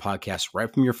and edit podcasts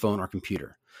right from your phone or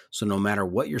computer, so no matter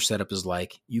what your setup is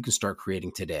like, you can start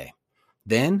creating today.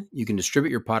 Then you can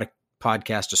distribute your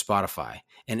podcast to Spotify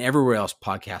and everywhere else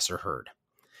podcasts are heard.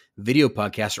 Video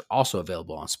podcasts are also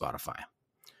available on Spotify.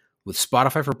 With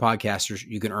Spotify for Podcasters,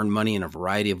 you can earn money in a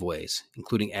variety of ways,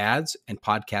 including ads and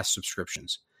podcast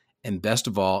subscriptions. And best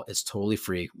of all, it's totally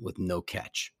free with no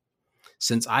catch.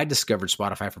 Since I discovered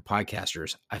Spotify for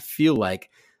Podcasters, I feel like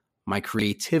my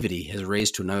creativity has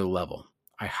raised to another level.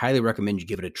 I highly recommend you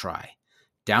give it a try.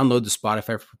 Download the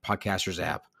Spotify for Podcasters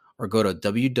app or go to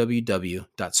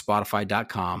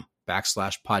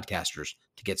www.spotify.com/podcasters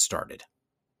to get started.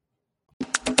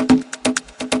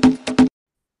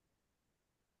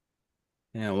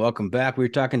 And welcome back. We were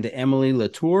talking to Emily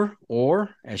Latour,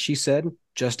 or as she said,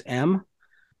 just M.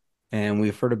 And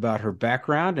we've heard about her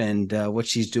background and what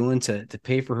she's doing to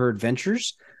pay for her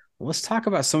adventures. Well, let's talk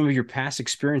about some of your past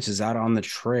experiences out on the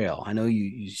trail. I know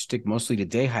you stick mostly to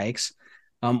day hikes.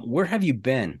 Where have you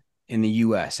been in the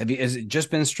U.S.? Has it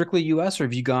just been strictly U.S. or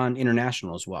have you gone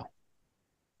international as well?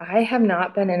 I have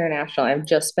not been international. I've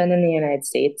just been in the United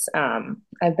States.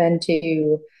 I've been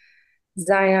to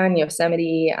Zion,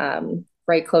 Yosemite.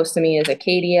 Right close to me is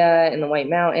Acadia in the White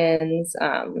Mountains.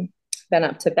 Been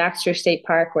up to Baxter State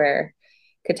Park where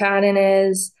Katahdin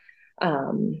is,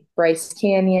 Bryce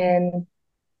Canyon,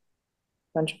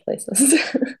 bunch of places.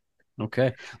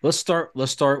 Okay, let's start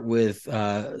with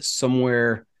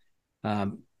somewhere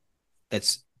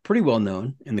that's pretty well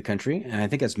known in the country, and I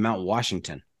think that's Mount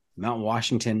Washington. Mount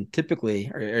Washington typically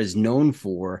is known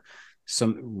for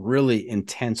some really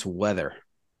intense weather.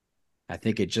 I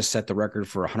think it just set the record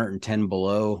for 110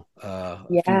 below a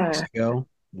few weeks ago,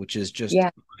 which is just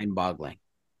mind-boggling.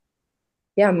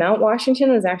 Yeah, Mount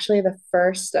Washington was actually the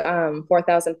first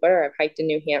 4,000 footer I've hiked in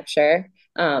New Hampshire.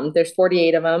 There's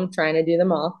 48 of them, trying to do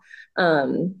them all.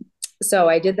 Um, so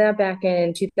I did that back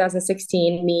in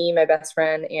 2016. Me, my best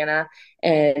friend Anna,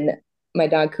 and my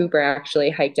dog Cooper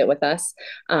actually hiked it with us.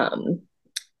 Um,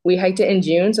 we hiked it in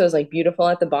June, so it was like beautiful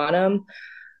at the bottom.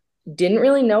 Didn't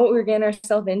really know what we were getting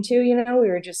ourselves into, we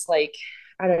were just like,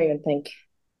 I don't even think.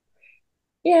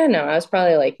 Yeah, no, I was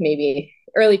probably like maybe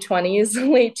early 20s,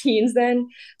 late teens then.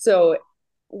 So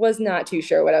was not too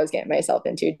sure what I was getting myself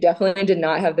into. Definitely did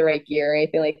not have the right gear or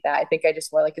anything like that. I think I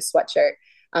just wore like a sweatshirt.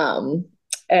 Um,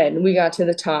 and we got to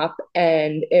the top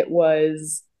and it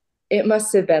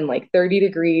must have been like 30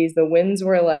 degrees. The winds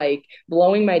were like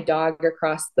blowing my dog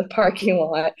across the parking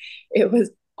lot. It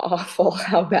was awful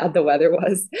how bad the weather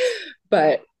was.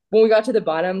 But when we got to the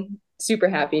bottom, super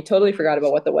happy. Totally forgot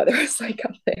about what the weather was like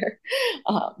up there.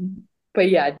 But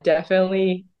yeah,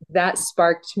 definitely that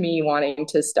sparked me wanting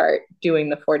to start doing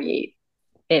the 48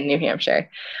 in New Hampshire,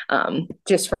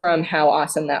 just from how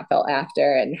awesome that felt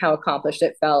after and how accomplished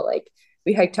it felt. Like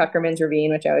we hiked Tuckerman's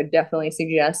Ravine, which I would definitely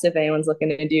suggest if anyone's looking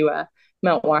to do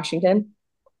Mount Washington.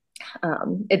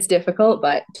 It's difficult,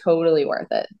 but totally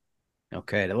worth it.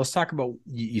 Okay, now let's talk about.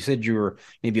 You said you were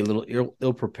maybe a little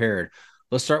ill prepared.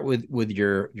 Let's start with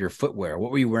your footwear.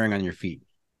 What were you wearing on your feet?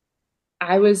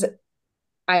 I was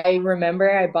I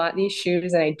remember I bought these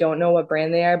shoes and I don't know what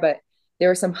brand they are, but there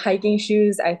were some hiking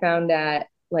shoes I found at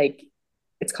like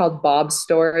it's called Bob's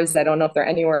stores. I don't know if they're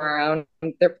anywhere around.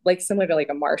 They're like similar to like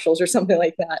a Marshalls or something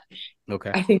like that.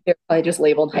 Okay. I think they're probably just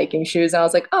labeled hiking shoes. I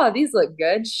was like, oh, these look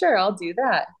good. Sure, I'll do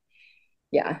that.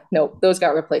 Yeah, nope, those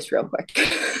got replaced real quick.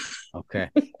 Okay.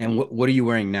 And what are you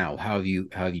wearing now? How have you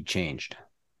changed?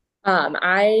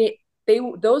 I they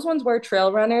those ones were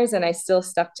trail runners, and I still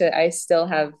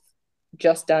have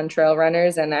just done trail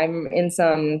runners, and I'm in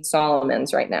some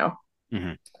Solomons right now.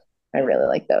 Mm-hmm. I really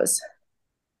like those.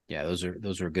 Yeah, those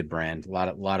are a good brand. A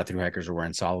lot of through hikers are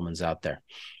wearing Solomons out there.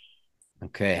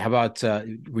 Okay. How about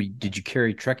did you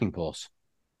carry trekking poles?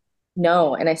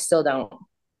 No, and I still don't.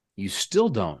 You still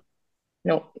don't.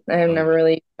 Nope, I've Oh, never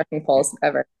really trekking your poles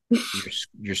ever.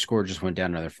 your score just went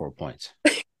down another 4 points.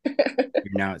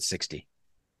 You're now at 60.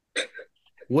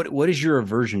 What is your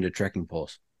aversion to trekking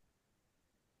poles?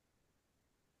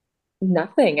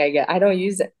 Nothing. I don't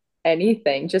use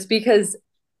anything just because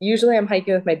usually I'm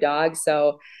hiking with my dog.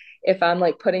 So if I'm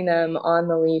like putting them on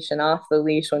the leash and off the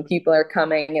leash when people are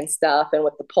coming and stuff, and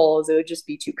with the poles, it would just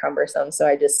be too cumbersome. So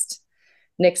I just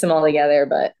nix them all together.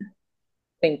 But I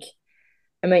think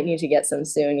I might need to get some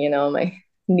soon. My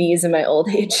knees in my old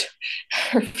age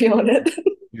are feeling it.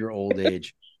 Your old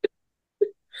age.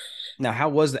 Now, how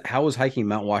was hiking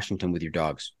Mount Washington with your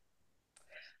dogs?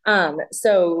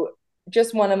 So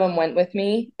just one of them went with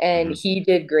me and Mm-hmm. he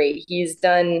did great. He's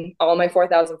done all my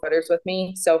 4,000 footers with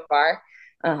me so far.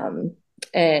 Um,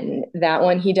 and that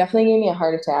one, he definitely gave me a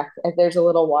heart attack. If there's a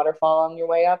little waterfall on your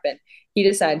way up, and he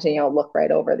decided to, look right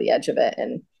over the edge of it.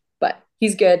 But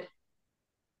he's good.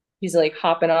 He's like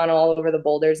hopping on all over the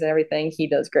boulders and everything. He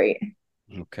does great.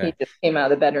 He Okay. just came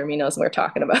out of the bedroom. He knows we're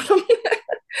talking about him.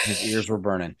 His ears were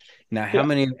burning. Now, how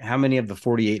Yeah. many of the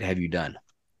 48 have you done?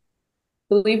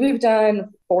 Believe we've done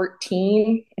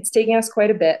 14. It's taking us quite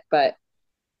a bit, but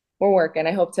we're working.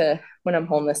 I hope to, when I'm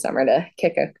home this summer, to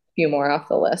kick a few more off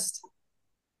the list.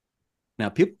 Now,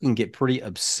 people can get pretty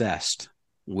obsessed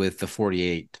with the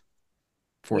 48 Yeah.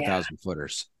 4,000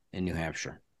 footers in New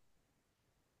Hampshire.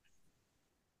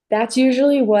 That's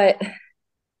usually what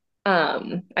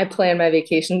I plan my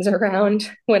vacations around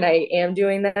when I am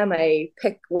doing them. I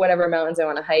pick whatever mountains I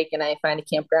want to hike and I find a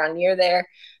campground near there.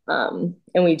 And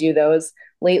we do those.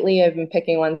 Lately, I've been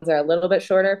picking ones that are a little bit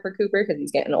shorter for Cooper because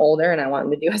he's getting older and I want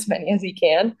him to do as many as he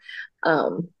can.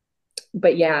 Um,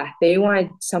 but yeah,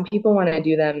 some people want to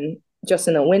do them just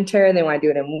in the winter. They want to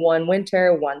do it in one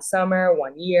winter, one summer,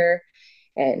 one year.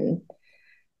 And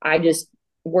I just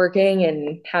working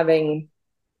and having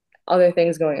other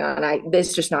things going on.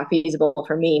 This just not feasible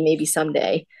for me. Maybe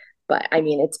someday, but I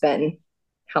mean, it's been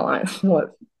how long?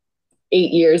 What,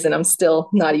 8 years, and I'm still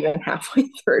not even halfway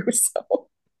through. So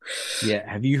Yeah.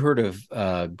 Have you heard of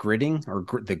gridding or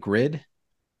the grid?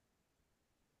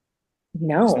 Isn't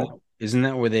that, no. isn't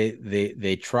that where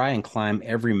they try and climb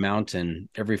every mountain,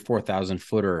 every 4,000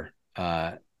 footer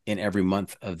in every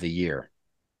month of the year?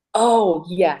 Oh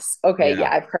yes, okay, Yeah.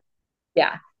 yeah, I've heard.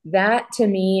 Yeah, that to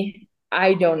me,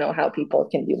 I don't know how people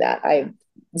can do that. I have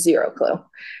zero clue.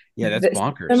 Yeah, that's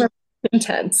Some bonkers. are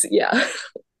intense. Yeah,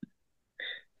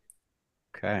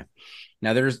 Okay.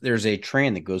 Now there's a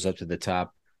train that goes up to the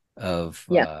top of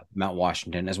yeah, Mount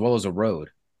Washington as well as a road.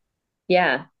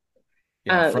 yeah.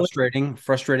 Yeah,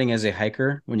 frustrating as a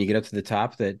hiker when you get up to the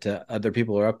top that other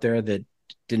people are up there that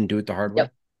didn't do it the hard way.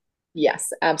 Yep. Yes,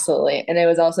 absolutely. And it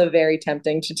was also very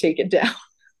tempting to take it down,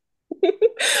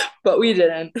 but we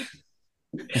didn't.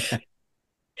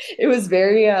 It was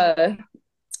very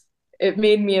it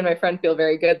made me and my friend feel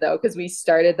very good though, because we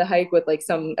started the hike with like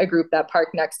a group that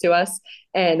parked next to us,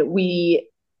 and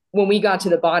when we got to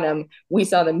the bottom, we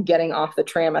saw them getting off the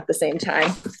tram at the same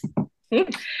time.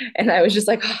 And I was just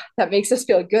like, oh, that makes us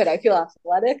feel good. I feel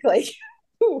athletic. Like,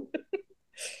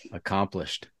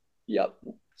 Accomplished. Yep.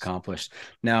 Accomplished.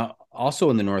 Now, also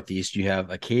in the Northeast, you have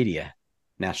Acadia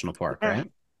National Park, right?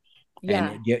 Yeah.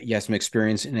 And you have some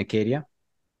experience in Acadia?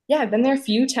 Yeah, I've been there a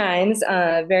few times.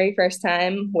 Very first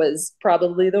time was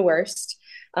probably the worst.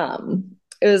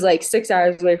 It was like 6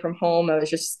 hours away from home. I was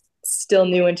just still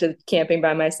new into camping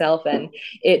by myself, and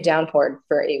it downpoured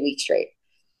for a week straight.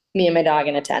 Me and my dog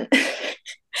in a tent.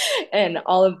 And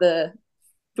all of the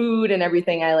food and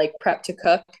everything I like prepped to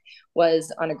cook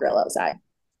was on a grill outside,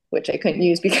 which I couldn't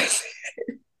use because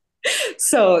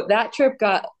so that trip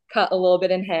got cut a little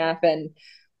bit in half, and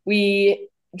we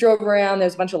drove around.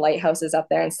 There's a bunch of lighthouses up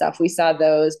there and stuff. We saw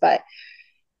those, but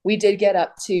we did get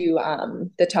up to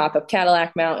the top of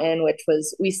Cadillac Mountain, which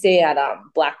was, we stay at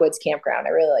Blackwoods Campground.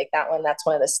 I really like that one. That's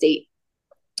one of the state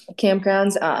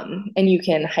campgrounds. And you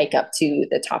can hike up to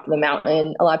the top of the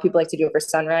mountain. A lot of people like to do it for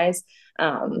sunrise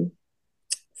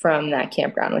from that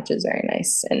campground, which is very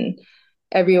nice. And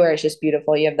everywhere is just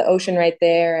beautiful. You have the ocean right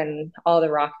there, and all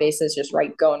the rock faces just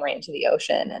going right into the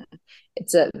ocean. And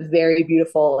it's a very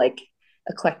beautiful, like,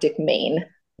 eclectic Maine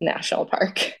national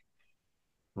park.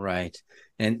 Right.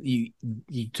 And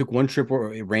you took one trip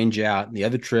where it rained you out, and the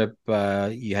other trip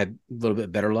you had a little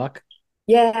bit better luck.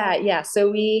 Yeah.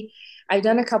 So I've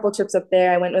done a couple trips up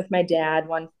there. I went with my dad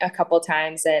a couple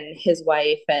times, and his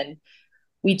wife, and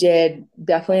we did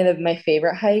definitely my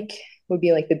favorite hike would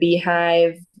be like the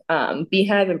Beehive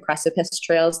and Precipice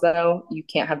trails. Though you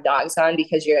can't have dogs on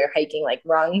because you're hiking like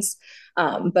rungs,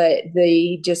 but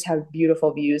they just have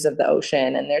beautiful views of the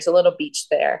ocean, and there's a little beach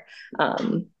there.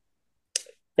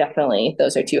 Definitely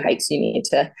those are two hikes you need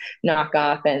to knock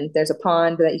off, and there's a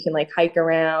pond that you can like hike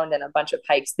around, and a bunch of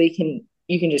hikes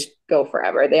you can just go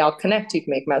forever. They all connect. You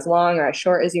can make them as long or as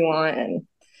short as you want, and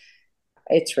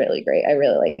it's really great. I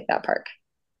really like that park.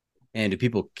 And do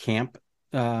people camp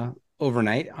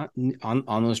overnight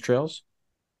on those trails?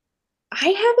 I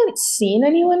haven't seen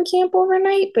anyone camp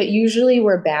overnight, but usually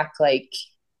we're back like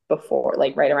before,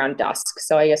 like right around dusk.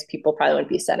 So I guess people probably wouldn't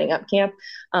be setting up camp.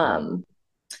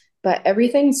 But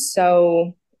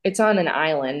it's on an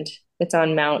island. It's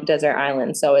on Mount Desert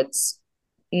Island. So it's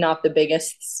not the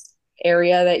biggest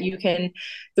area that you can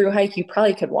through hike. You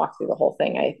probably could walk through the whole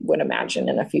thing, I would imagine,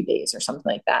 in a few days or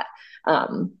something like that.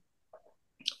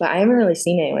 But I haven't really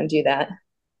seen anyone do that.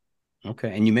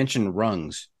 Okay. And you mentioned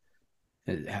rungs.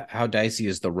 How dicey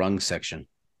is the rung section?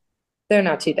 They're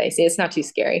not too dicey. It's not too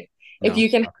scary. No? If you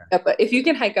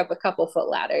can hike up a couple foot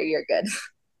ladder, you're good.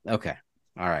 Okay.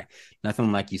 All right.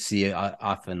 Nothing like you see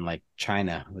often like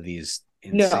China with these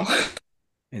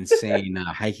insane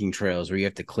hiking trails where you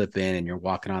have to clip in and you're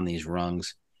walking on these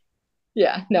rungs.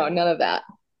 Yeah, no, none of that.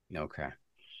 Okay.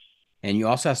 And you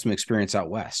also have some experience out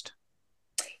west.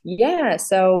 Yeah,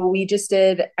 so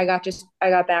I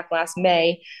got back last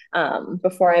May,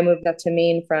 before I moved up to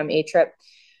Maine from a trip.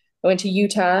 I went to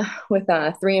Utah with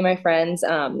three of my friends.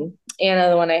 Anna,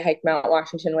 the one I hiked Mount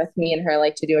Washington with, me and her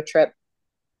like to do a trip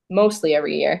mostly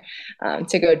every year,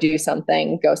 to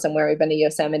go somewhere. We've been to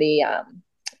Yosemite.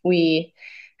 We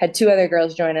had two other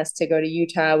girls join us to go to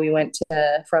Utah. We went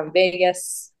from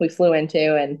Vegas, we flew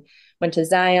into, and went to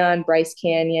Zion, Bryce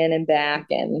Canyon, and back.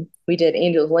 And we did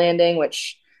Angel's Landing,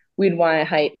 which we've wanted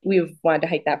to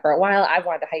hike that for a while. I've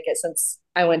wanted to hike it since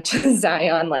I went to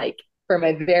Zion, like for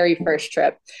my very first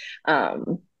trip,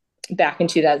 back in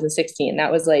 2016.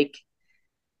 That was like,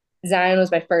 Zion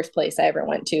was my first place I ever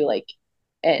went to, like,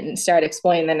 and started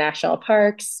exploring the national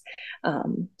parks.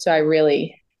 So I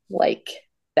really like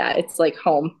that. It's like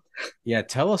home. Yeah,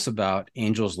 tell us about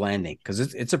Angel's Landing, because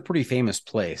it's a pretty famous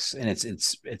place, and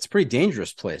it's a pretty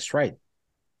dangerous place, right?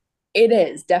 It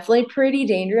is definitely pretty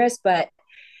dangerous, but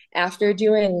after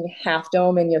doing Half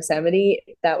Dome in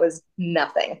Yosemite, that was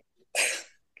nothing.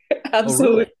 Absolutely.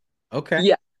 Oh, really? Okay.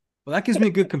 Yeah. Well, that gives me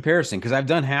a good comparison because I've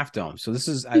done Half Dome. So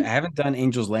I haven't done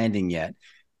Angel's Landing yet.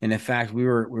 And in fact, we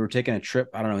were taking a trip,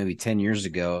 I don't know, maybe 10 years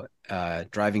ago,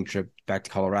 driving trip back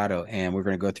to Colorado, and we're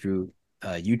going to go through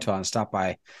Utah and stop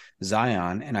by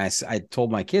Zion. And I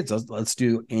told my kids, let's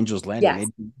do Angel's Landing. Yes.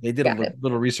 They did a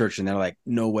little research, and they're like,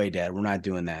 no way, Dad, we're not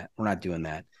doing that. We're not doing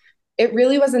that. It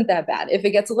really wasn't that bad. If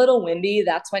it gets a little windy,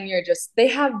 that's when they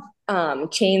have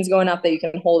chains going up that you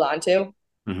can hold on to.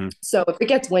 Mm-hmm. So if it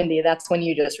gets windy, that's when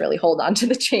you just really hold on to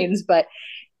the chains, but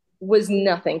was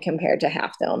nothing compared to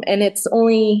Half Dome. And it's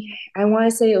only, I want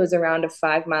to say it was around a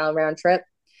 5 mile round trip.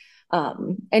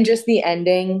 And just the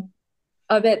ending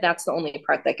of it, that's the only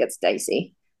part that gets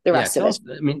dicey. The Yeah, rest of tell it.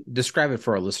 us, I mean, describe it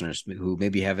for our listeners who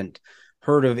maybe haven't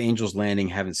heard of Angel's Landing,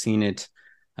 haven't seen it,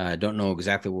 don't know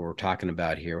exactly what we're talking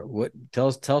about here. Tell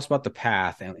us about the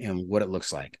path and what it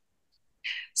looks like.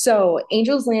 So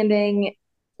Angel's Landing,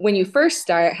 when you first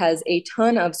start, has a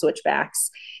ton of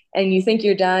switchbacks, and you think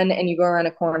you're done and you go around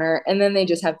a corner, and then they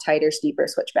just have tighter, steeper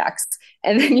switchbacks.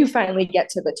 And then you finally get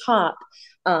to the top.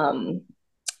 Um,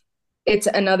 it's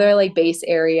another like base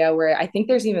area where I think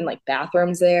there's even like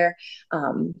bathrooms there.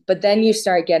 But then you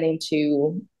start getting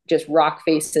to just rock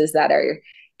faces that are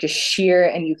just sheer,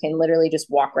 and you can literally just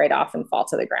walk right off and fall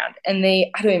to the ground. And I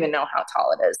don't even know how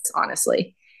tall it is,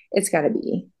 honestly. It's got to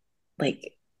be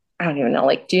like, I don't even know.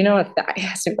 Like, do you know if that it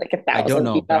has to be like I don't 1,000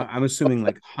 know, feet but up? I'm assuming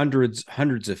like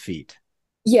hundreds of feet.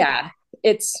 Yeah,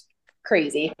 it's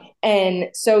crazy. And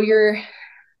so you're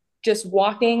just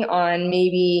walking on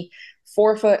maybe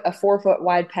 4 foot, a 4 foot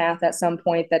wide path at some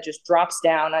point that just drops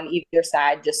down on either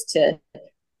side just to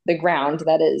the ground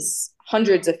that is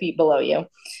hundreds of feet below you.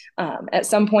 At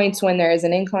some points, when there is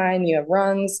an incline, you have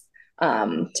rungs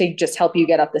to just help you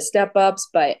get up the step ups.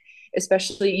 But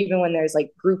especially even when there's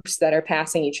like groups that are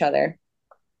passing each other,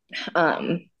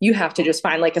 you have to just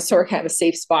find like a sort of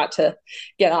safe spot to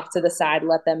get off to the side,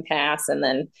 let them pass, and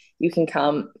then you can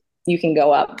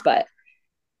go up. But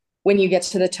when you get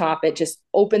to the top, it just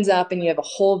opens up and you have a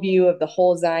whole view of the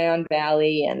whole Zion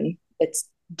Valley, and it's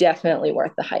definitely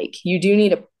worth the hike. You do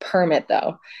need a permit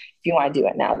though, if you want to do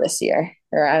it now this year,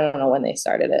 or I don't know when they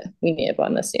started it. We needed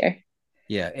one this year.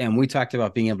 Yeah, and we talked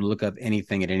about being able to look up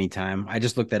anything at any time. I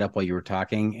just looked that up while you were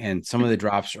talking, and some of the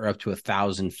drops are up to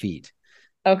 1,000 feet.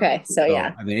 Okay, so So,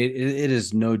 yeah. I mean, it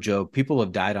is no joke. People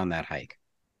have died on that hike.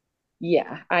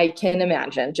 Yeah, I can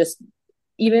imagine. Just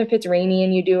even if it's rainy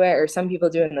and you do it, or some people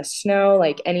do it in the snow,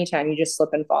 like anytime you just slip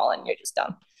and fall and you're just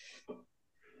done.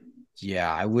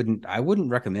 Yeah, I wouldn't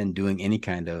recommend doing any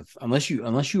kind of unless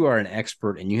you are an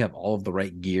expert and you have all of the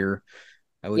right gear.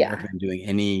 I wouldn't Yeah, recommend doing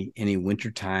any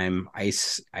wintertime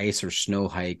ice or snow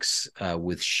hikes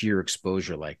with sheer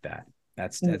exposure like that. no,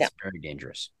 That's very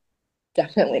dangerous.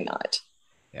 definitely not.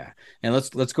 Yeah, and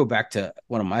let's go back to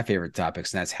one of my favorite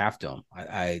topics, and that's Half Dome.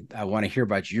 I want to hear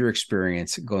about your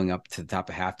experience going up to the top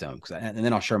of Half Dome, and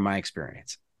then I'll share my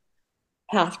experience.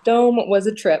 Half Dome was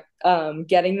a trip.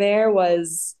 Getting there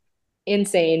was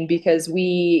insane because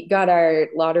we got our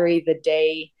lottery the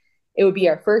day it would be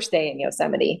our first day in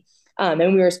Yosemite.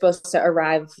 And we were supposed to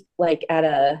arrive like at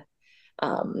a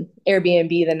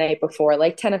Airbnb the night before,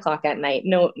 like 10 o'clock at night.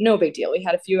 No big deal. We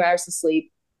had a few hours to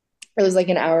sleep. It was like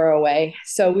an hour away.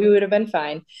 So we would have been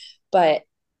fine. But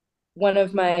one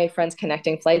of my friend's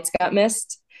connecting flights got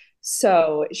missed.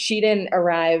 So she didn't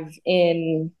arrive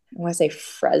in, I want to say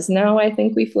Fresno, I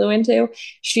think we flew into.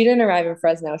 She didn't arrive in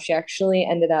Fresno. She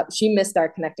missed our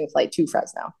connecting flight to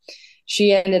Fresno.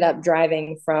 She ended up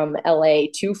driving from LA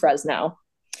to Fresno.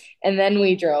 And then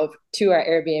we drove to our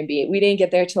Airbnb. We didn't get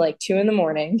there till like 2 in the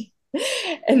morning.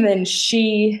 And then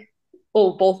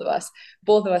both of us,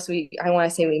 I want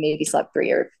to say we maybe slept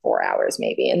 3 or 4 hours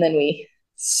maybe. And then we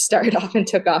started off and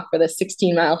took off for the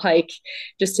 16-mile hike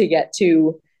just to get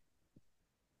to,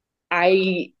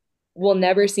 I will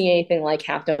never see anything like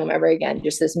Half Dome ever again.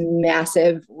 Just this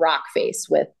massive rock face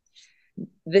with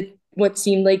what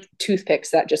seemed like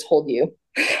toothpicks that just hold you.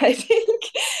 I think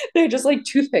they're just like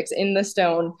toothpicks in the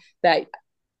stone that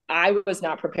I was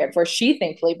not prepared for. She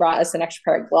thankfully brought us an extra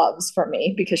pair of gloves for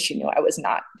me because she knew I was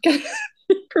not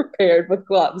prepared with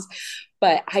gloves.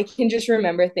 But I can just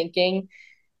remember thinking,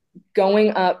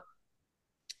 going up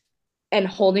and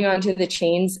holding onto the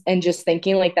chains and just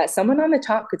thinking like that someone on the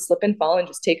top could slip and fall and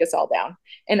just take us all down.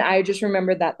 And I just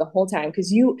remembered that the whole time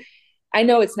because I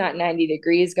know it's not 90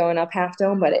 degrees going up Half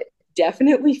Dome, but it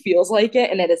definitely feels like it.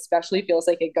 And it especially feels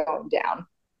like it going down.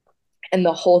 And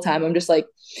the whole time I'm just like,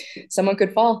 someone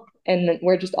could fall and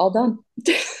we're just all done.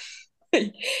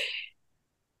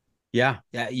 Yeah,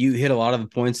 you hit a lot of the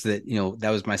points that that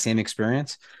was my same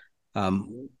experience.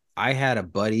 I had a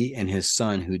buddy and his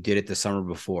son who did it the summer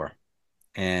before,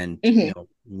 and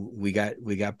we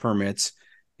got permits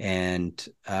and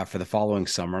for the following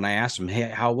summer, and I asked him, hey,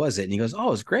 how was it? And he goes, oh,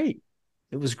 it was great.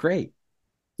 It was great.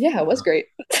 Yeah, it was great.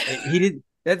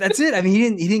 That's it. I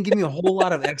mean, he didn't give me a whole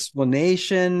lot of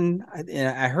explanation.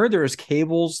 I heard there was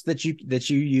cables that you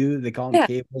use. They call them Yeah,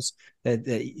 cables that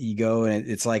you go and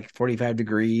it's like 45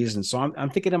 degrees. And so I'm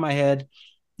thinking in my head,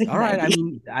 like all right. I 90.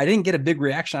 mean, I didn't get a big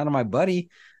reaction out of my buddy.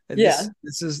 Yeah.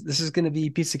 This is going to be a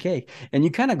piece of cake. And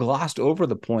you kind of glossed over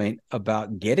the point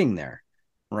about getting there,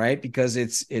 right? Because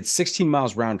it's 16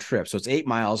 miles round trip, so it's 8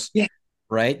 miles, Yeah.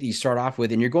 right? You start off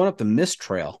with, and you're going up the Mist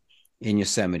Trail in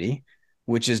Yosemite,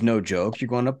 which is no joke. You're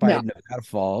going up by No. Nevada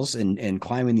Falls and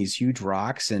climbing these huge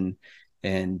rocks and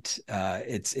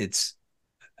it's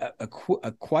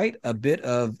quite a bit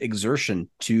of exertion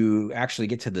to actually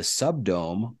get to the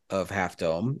subdome of Half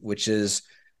Dome, which is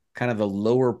kind of the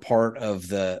lower part of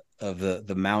the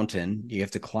mountain. You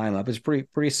have to climb up. It's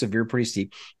pretty severe, pretty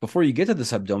steep. Before you get to the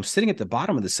subdome, sitting at the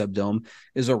bottom of the subdome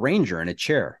is a ranger in a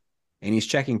chair, and he's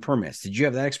checking permits. Did you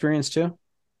have that experience too?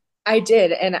 I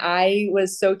did. And I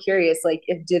was so curious, like,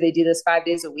 if do they do this 5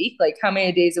 days a week? Like, how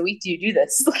many days a week do you do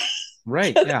this?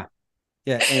 Right. Yeah.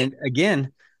 Yeah. And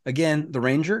again, the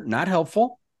ranger not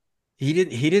helpful. He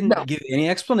didn't No. give any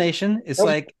explanation. It's Nope.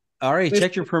 like, all right,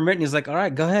 check your permit, and he's like, all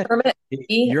right, go ahead. Permit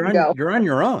You're and on go. you're on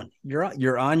your own.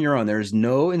 You're on your own. There's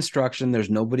no instruction. There's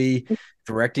nobody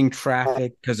directing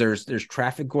traffic because there's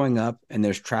traffic going up and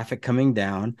there's traffic coming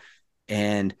down.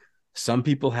 And some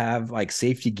people have like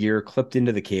safety gear clipped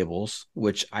into the cables,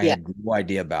 which I Yeah. had no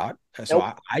idea about. So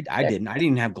Nope. I didn't. I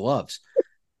didn't have gloves.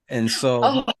 And so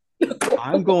Oh.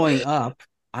 I'm going up.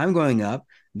 I'm going up.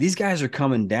 These guys are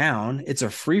coming down. It's a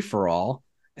free for all.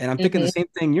 And I'm thinking the Mhm. same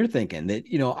thing you're thinking that,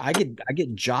 I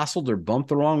get jostled or bumped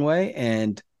the wrong way.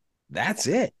 And that's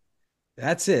it.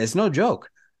 That's it. It's no joke.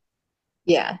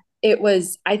 Yeah. It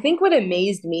was, I think what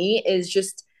amazed me is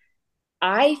just,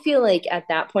 I feel like at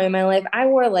that point in my life, I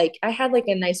had like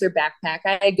a nicer backpack.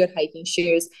 I had good hiking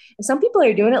shoes. And some people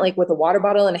are doing it like with a water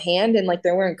bottle in a hand and like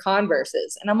they're wearing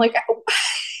Converses. And I'm like,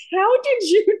 how did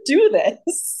you do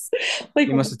this? Like,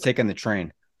 You must have taken the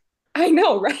train. I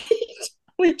know, right?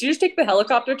 Like, you just take the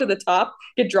helicopter to the top,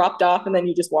 get dropped off, and then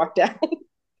you just walk down.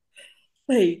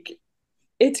 Like,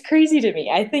 it's crazy to me.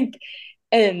 I think,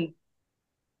 and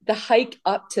the hike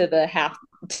up to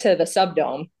the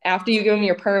subdome after you give them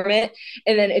your permit,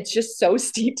 and then it's just so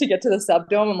steep to get to the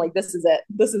subdome. I'm like, this is it.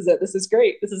 This is it. This is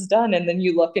great. This is done. And then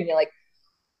you look and you're like,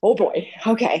 oh boy,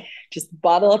 okay, just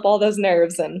bottle up all those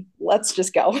nerves and let's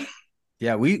just go.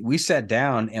 Yeah, we sat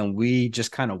down and we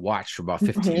just kind of watched for about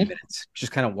 15 Mhm. minutes.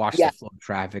 Just kind of watched Yeah. the flow of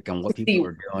traffic and what people See,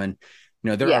 were doing.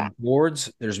 There yeah. are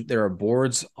boards. There are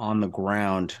boards on the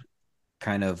ground,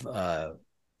 kind of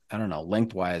I don't know,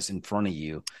 lengthwise in front of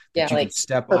you Yeah. that you can Like,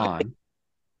 step perfect. on.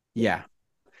 Yeah,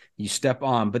 you step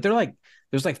on, but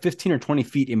there's like 15 or 20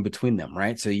 feet in between them,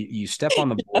 right? So you step on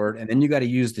the board and then you got to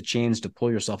use the chains to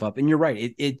pull yourself up. And you're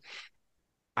right.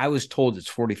 I was told it's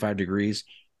 45 degrees.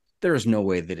 There is no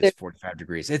way that it's 45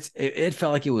 degrees. It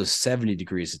felt like it was 70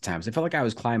 degrees at times. It felt like I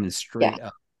was climbing Yeah. straight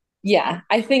up. Yeah.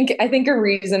 I think a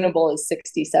reasonable is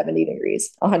 60, 70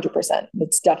 degrees, 100%.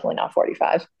 It's definitely not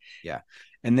 45. Yeah.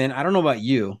 And then I don't know about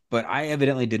you, but I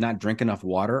evidently did not drink enough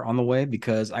water on the way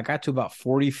because I got to about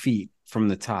 40 feet from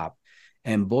the top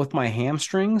and both my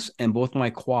hamstrings and both my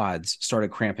quads started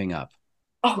cramping up.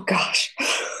 Oh gosh.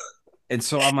 And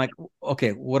so I'm like,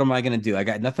 okay, what am I going to do? I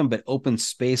got nothing but open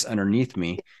space underneath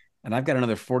me and I've got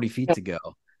another 40 feet to go.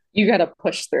 You got to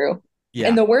push through. And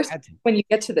Yeah. the I worst had to. when you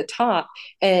get to the top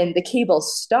and the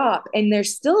cables stop and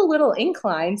there's still a little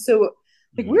incline. So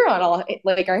like we Mhm. were on all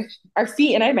like our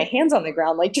feet and I had my hands on the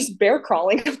ground, like just bear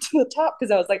crawling up to the top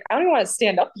because I was like, I don't even want to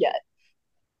stand up yet.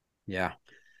 Yeah.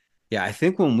 Yeah. I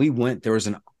think when we went, there was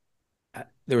an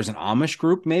Amish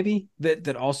group maybe that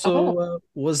Oh, also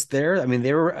was there. I mean,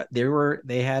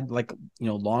 they had like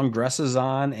long dresses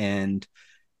on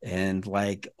and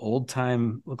like old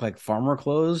time look like farmer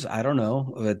clothes. I don't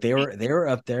know, but they were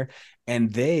up there, and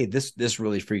this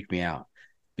really freaked me out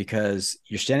because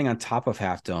you're standing on top of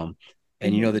Half Dome,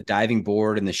 and mhm. the diving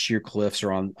board and the sheer cliffs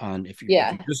are on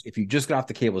Yeah. if you just get off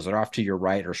the cables, they're off to your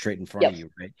right or straight in front of Yep. you,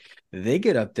 right? They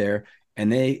get up there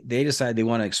and they decide they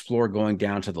want to explore going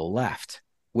down to the left,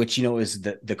 which is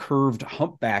the curved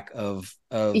humpback of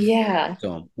Yeah.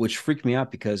 Dome, which freaked me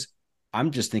out because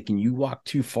I'm just thinking you walk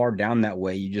too far down that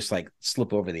way, you just like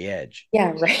slip over the edge.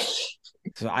 Yeah. Right.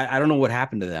 So I don't know what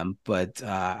happened to them, but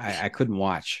I couldn't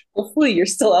watch. Hopefully you're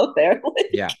still out there.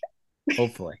 Yeah,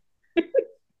 hopefully.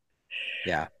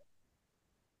 Yeah.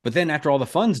 But then after all the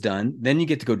fun's done, then you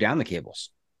get to go down the cables.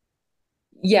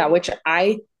 Yeah, which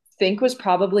I think was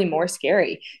probably more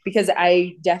scary because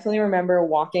I definitely remember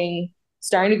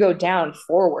starting to go down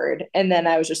forward. And then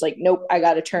I was just like, nope, I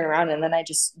got to turn around. And then I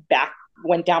just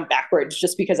went down backwards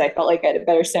just because I felt like I had a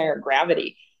better center of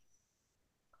gravity.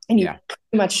 and you Yeah.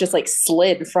 pretty much just like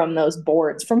slid from those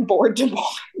boards from board to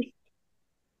board.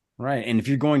 Right. And if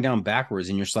you're going down backwards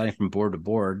and you're sliding from board to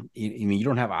board, I mean, you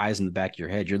don't have eyes in the back of your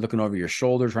head. You're looking over your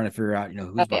shoulder, trying to figure out, Oh,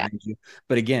 who's behind you.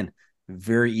 But again,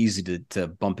 very easy to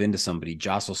bump into somebody,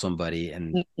 jostle somebody.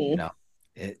 And, Mm-hmm.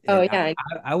 Oh I, yeah.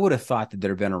 I would have thought that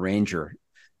there'd been a ranger,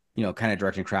 kind of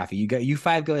directing traffic. You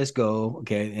five guys go.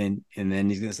 Okay. And then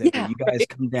he's going to say, okay, Yeah. you guys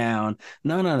come down.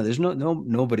 No. There's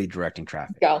nobody directing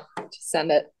traffic. Go. Just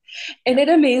send it. And Yeah. it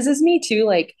amazes me too.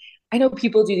 Like, I know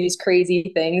people do these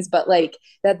crazy things, but like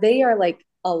that they are like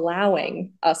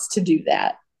allowing us to do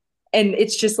that. And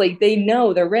it's just like they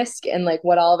know the risk and like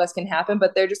what all of us can happen,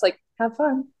 but they're just like, have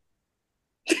fun,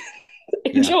 Yeah.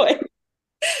 enjoy.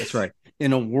 That's right.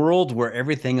 In a world where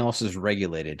everything else is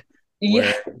regulated,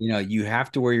 Yeah. where you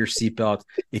have to wear your seatbelt.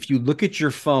 If you look at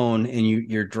your phone and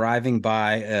you're driving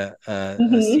by a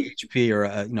Mm-hmm. CHP or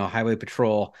a highway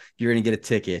patrol, you're going to get a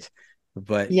ticket.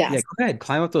 But yeah, Yes. go ahead,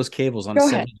 climb up those cables on a Go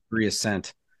ahead. 70-degree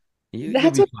ascent. You'll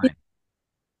That's be what fine.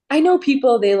 I know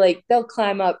people, they'll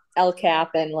climb up El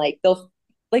Cap and like they'll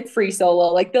like free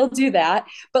solo, like they'll do that,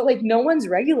 but like no one's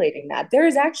regulating that. There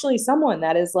is actually someone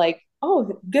that is like,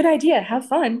 oh, good idea, have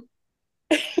fun.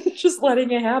 Just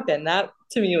letting it happen. That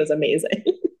to me was amazing.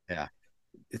 Yeah.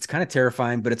 It's kind of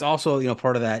terrifying, but it's also,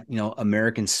 part of that,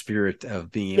 American spirit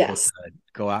of being able to Yes.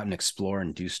 go out and explore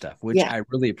and do stuff, which Yeah. I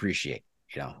really appreciate.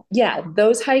 Yeah.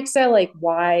 Those hikes are like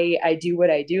why I do what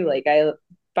I do. Like I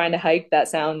find a hike that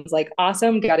sounds like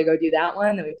awesome, gotta go do that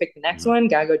one. Then we pick the next Mhm. one,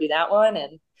 gotta go do that one,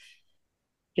 and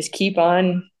just keep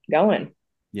on going.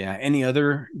 Yeah. Any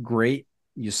other great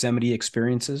Yosemite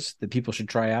experiences that people should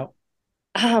try out?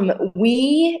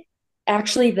 We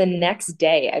actually the next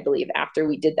day, I believe, after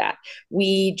we did that,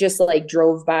 we just like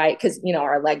drove by because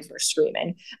our legs were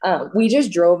screaming. We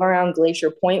just drove around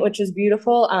Glacier Point, which is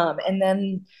beautiful. And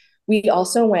then we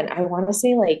also went, I want to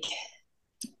say like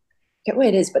I forget what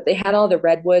it is, but they had all the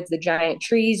redwoods, the giant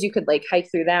trees. You could like hike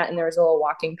through that, and there was a little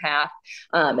walking path.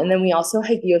 And then we also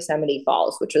hiked Yosemite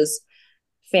Falls, which was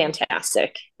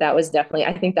fantastic. That was definitely,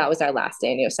 I think that was our last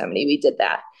day in Yosemite. We did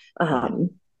that. Um,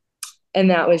 and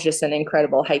that was just an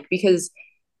incredible hike because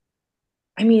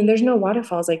I mean, there's no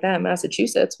waterfalls like that in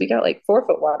Massachusetts. We got like 4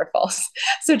 foot waterfalls.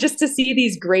 So just to see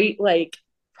these great, like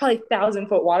probably 1,000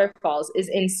 foot waterfalls is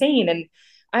insane. And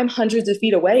I'm hundreds of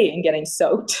feet away and getting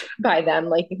soaked by them.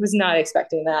 Like, I was not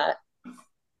expecting that.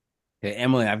 Okay,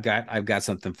 Emily, I've got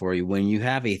something for you. When you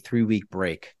have a 3-week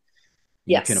break,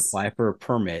 you can Yes. apply for a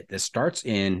permit that starts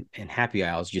in Happy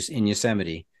Isles, just in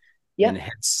Yosemite, and it Yep.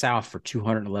 heads south for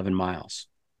 211 miles,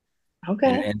 and it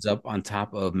Okay. ends up on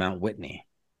top of Mount Whitney.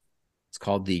 It's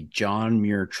called the John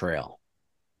Muir Trail.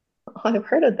 Oh, I've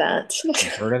heard of that. You've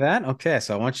heard of that? Okay,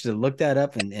 so I want you to look that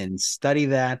up and study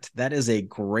that. That is a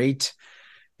great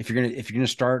if you're gonna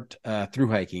start through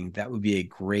hiking, that would be a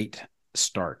great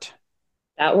start.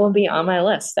 That will be on my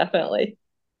list, definitely.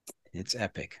 It's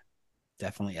epic,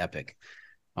 definitely epic.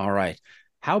 All right.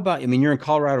 How about, I mean, you're in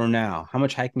Colorado now. How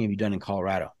much hiking have you done in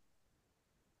Colorado?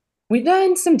 We've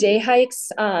done some day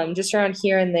hikes, just around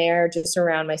here and there, just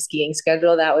around my skiing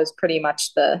schedule. That was pretty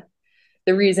much the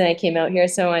reason I came out here.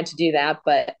 So I wanted to do that.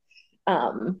 But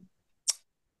um,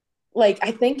 like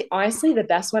I think honestly the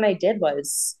best one I did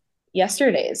was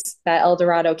yesterday's that El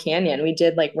Dorado Canyon. We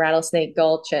did like Rattlesnake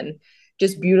Gulch and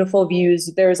just beautiful views.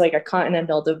 There was like a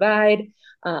continental divide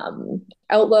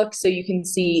outlook, so you can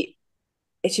see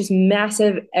it's just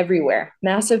massive everywhere,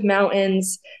 massive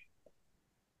mountains.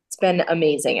 It's been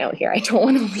amazing out here. I don't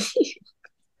want to leave.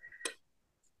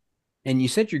 And you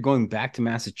said you're going back to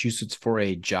Massachusetts for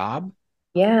a job.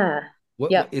 Yeah.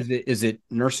 What Yep. is it? Is it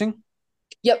nursing?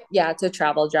 Yep. Yeah. It's a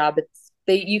travel job.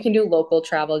 You can do local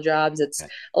travel jobs. It's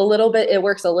Okay. it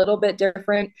works a little bit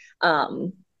different.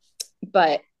 Um,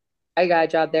 but I got a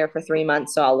job there for 3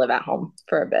 months, so I'll live at home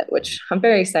for a bit, which I'm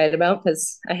very excited about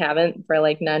because I haven't for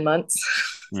like 9 months.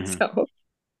 Mm-hmm. So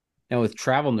Now with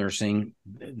travel nursing,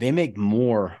 they make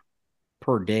more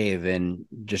per day than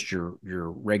just your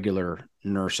regular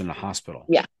nurse in a hospital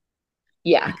yeah,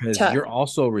 yeah, because you're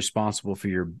also responsible for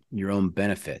your own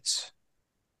benefits.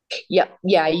 yep,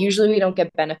 yeah. Usually we don't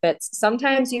get benefits.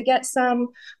 Sometimes you get some.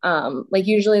 Like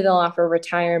usually they'll offer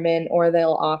retirement or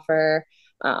they'll offer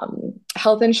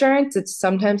health insurance. It's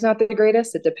sometimes not the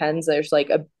greatest. It depends. There's like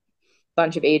a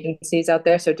bunch of agencies out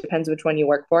there, so it depends which one you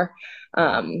work for.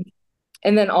 Um,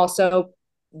 and then also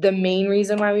the main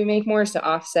reason why we make more is to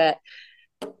offset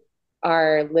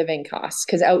our living costs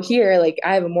because out here like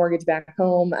I have a mortgage back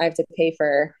home, I have to pay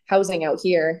for housing out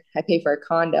here, I pay for a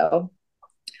condo,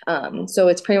 so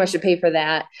it's pretty much to pay for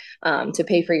that, to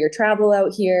pay for your travel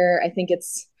out here. I think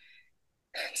it's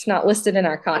It's not listed in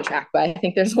our contract, but I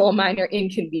think there's a little minor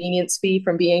inconvenience fee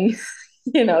from being,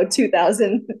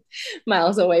 2,000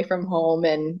 miles away from home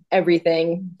and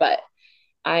everything. But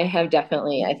I have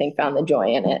definitely, I think, found the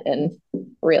joy in it and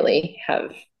really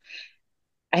have,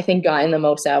 I think, gotten the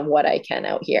most out of what I can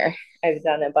out here. I've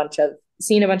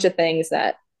seen a bunch of things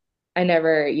that I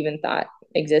never even thought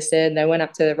existed. I went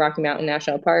up to the Rocky Mountain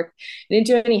National Park. I didn't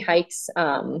do any hikes.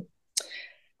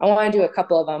 I want to do a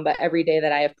couple of them, but every day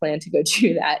that I have planned to go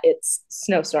do that, it's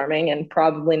snowstorming and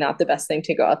probably not the best thing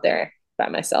to go out there by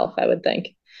myself, I would think.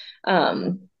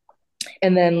 Um,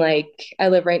 and then like I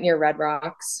live right near Red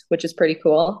Rocks, which is pretty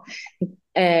cool.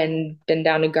 And been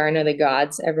down to Garden of the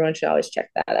Gods. Everyone should always check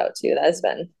that out too.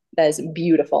 That is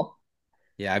beautiful.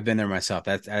 Yeah, I've been there myself.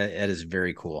 That is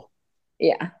very cool.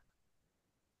 Yeah.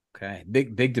 Okay.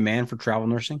 Big demand for travel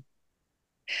nursing.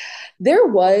 There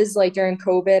was like during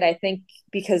COVID, I think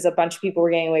because a bunch of people were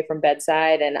getting away from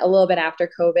bedside and a little bit after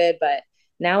COVID, but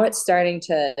now it's starting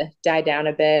to die down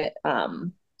a bit.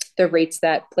 The rates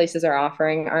that places are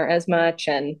offering aren't as much.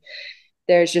 And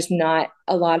there's just not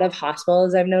a lot of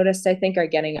hospitals I've noticed, I think, are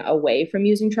getting away from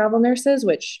using travel nurses,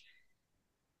 which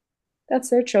that's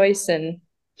their choice. And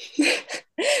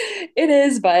it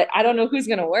is, but I don't know who's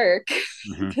going to work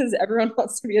Mm-hmm. because everyone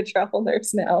wants to be a travel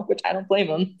nurse now, which I don't blame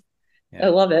them. I Yeah.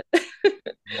 love it.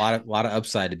 A lot of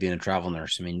upside to being a travel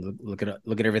nurse. I mean, look at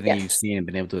everything you've Yes. seen and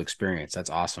been able to experience. That's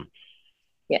awesome.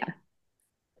 Yeah.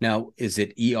 Now, is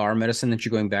it ER medicine that you're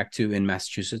going back to in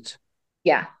Massachusetts?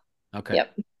 Yeah. Okay.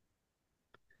 Yep.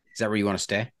 Is that where you want to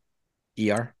stay?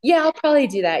 ER? Yeah, I'll probably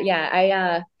do that.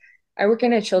 Yeah. I work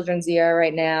in a children's ER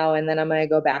right now, and then I'm gonna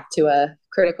go back to a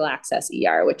critical access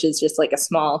ER, which is just like a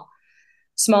small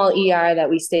ER that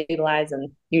we stabilize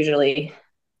and usually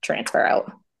transfer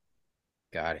out.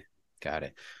 Got it. Got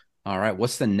it. All right.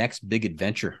 What's the next big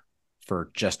adventure for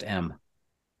Just M?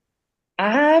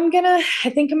 I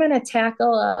think I'm gonna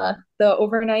tackle the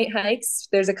overnight hikes.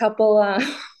 There's a couple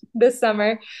this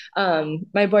summer.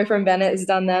 My boyfriend Bennett has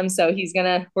done them, so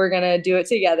we're gonna do it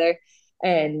together.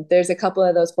 And there's a couple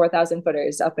of those 4,000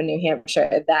 footers up in New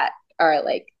Hampshire that are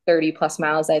like 30 plus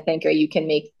miles, I think, or you can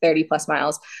make 30 plus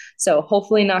miles. So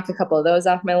hopefully knock a couple of those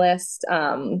off my list.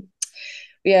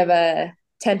 We have a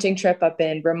tenting trip up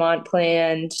in Vermont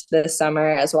planned this summer,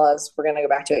 as well as we're gonna go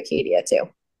back to Acadia too.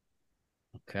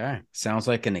 Okay. Sounds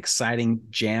like an exciting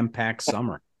jam-packed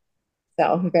summer. So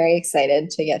I'm very excited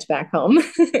to get back home.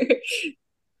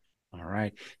 All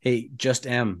right. Hey, Just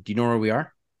M, do you know where we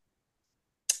are?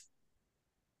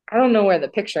 I don't know where the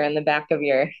picture in the back of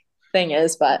your thing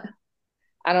is, but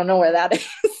I don't know where that is.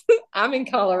 I'm in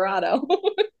Colorado.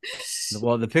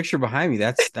 Well, the picture behind me,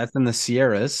 that's in the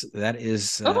Sierras. That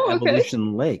is Oh, okay.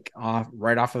 Evolution Lake,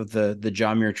 right off of the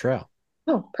John Muir Trail.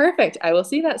 Oh, perfect. I will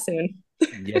see that soon.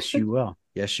 Yes, you will.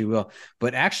 Yes, you will.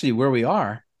 But actually, where we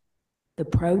are, The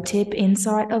pro tip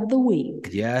insight of the week.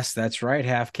 yes, that's right,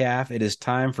 half calf. It is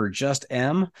time for Just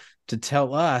M to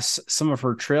tell us some of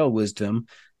her trail wisdom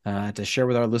to share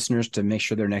with our listeners to make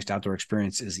sure their next outdoor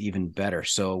experience is even better.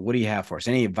 So, what do you have for us?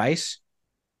 Any advice?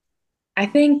 I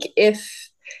think if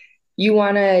you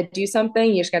want to do something,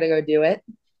 you just got to go do it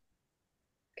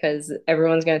because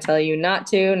everyone's going to tell you not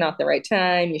to, not the right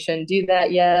time. You shouldn't do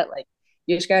that yet. Like,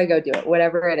 you just got to go do it,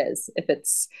 whatever it is. If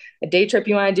it's a day trip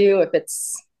you want to do, if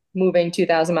it's moving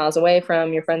 2,000 miles away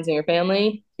from your friends and your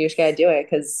family, you just got to do it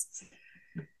because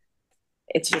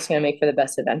it's just going to make for the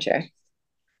best adventure.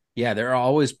 Yeah, there are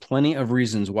always plenty of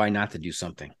reasons why not to do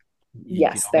something. You can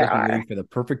Yes, always there be are. waiting for the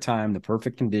perfect time, the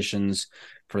perfect conditions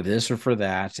for this or for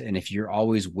that. And if you're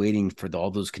always waiting for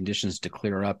all those conditions to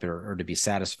clear up or to be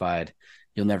satisfied,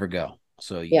 you'll never go.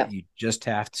 So Yeah. you just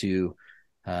have to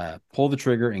pull the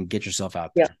trigger and get yourself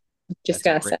out Yeah. there. Just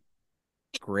That's a gotta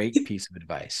say. great piece of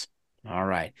advice. All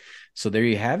right. So there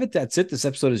you have it. That's it. This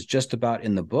episode is just about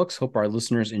in the books. Hope our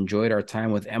listeners enjoyed our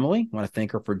time with Emily. I want to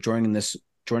thank her for joining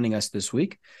us this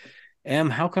week. Em,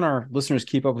 how can our listeners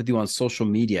keep up with you on social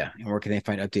media and where can they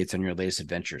find updates on your latest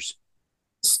adventures?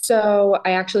 So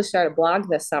I actually started a blog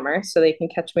this summer, so they can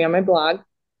catch me on my blog.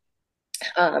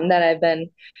 That I've been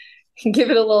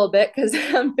give it a little bit because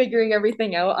I'm figuring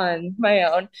everything out on my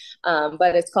own.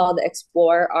 But it's called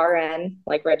Explore RN,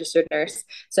 like registered nurse.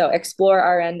 So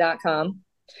explorern.com.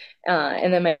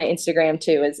 And then my Instagram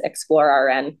too is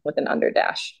explorern with an under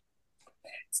dash.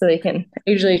 So they can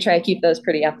usually try to keep those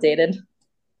pretty updated.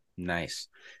 Nice.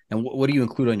 And what do you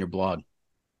include on your blog?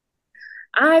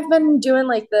 I've been doing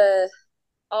like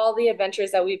all the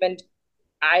adventures that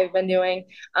I've been doing.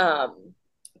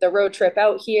 The road trip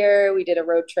out here. We did a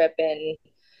road trip in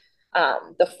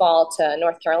the fall to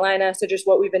North Carolina. So just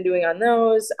what we've been doing on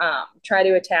those. Try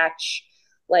to attach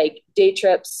like day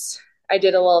trips I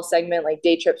did a little segment like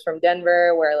day trips from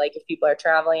Denver, where like if people are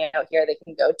traveling out here, they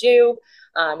can go do,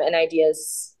 and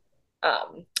ideas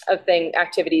of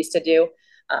activities to do.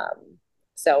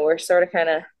 So we're sort of kind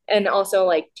of, and also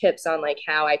like tips on like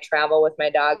how I travel with my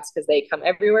dogs because they come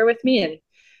everywhere with me, and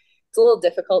it's a little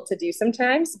difficult to do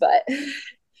sometimes, but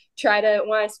try to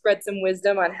want to spread some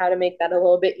wisdom on how to make that a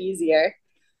little bit easier.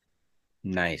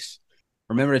 Nice.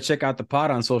 Remember to check out the pod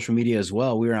on social media as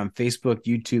well. We are on Facebook,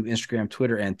 YouTube, Instagram,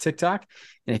 Twitter, and TikTok.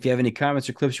 And if you have any comments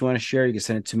or clips you want to share, you can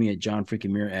send it to me at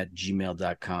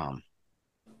johnfreakinmuir@gmail.com.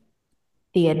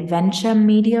 The Adventure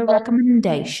Media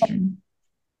Recommendation.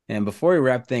 And before we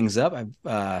wrap things up, I've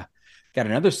got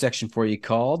another section for you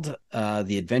called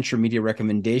the Adventure Media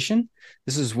Recommendation.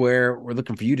 This is where we're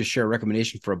looking for you to share a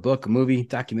recommendation for a book, a movie,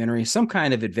 documentary, some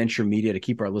kind of adventure media to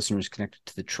keep our listeners connected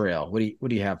to the trail. What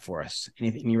do you have for us?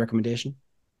 Any recommendation?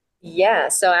 Yeah,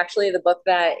 so actually the book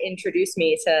that introduced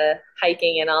me to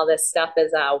hiking and all this stuff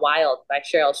is Wild by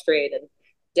Cheryl Strayed, and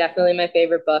definitely my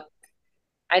favorite book.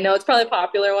 I know it's probably a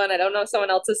popular one. I don't know if someone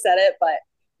else has said it, but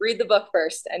read the book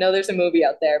first. I know there's a movie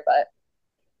out there, but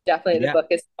definitely the book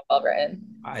is well written.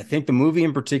 I think the movie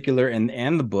in particular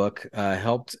and the book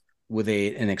helped with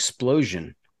an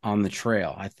explosion on the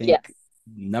trail. I think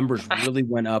numbers really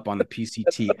went up on the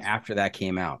PCT after that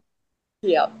came out.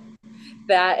 Yep.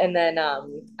 That, and then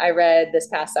I read this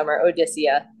past summer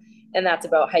Odyssea, and that's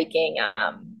about hiking,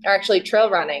 or actually trail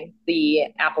running the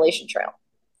Appalachian Trail.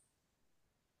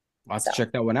 I'll have to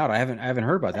check that one out. I haven't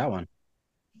heard about that one.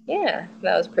 Yeah,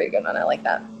 that was a pretty good one. I like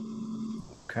that.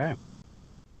 Okay.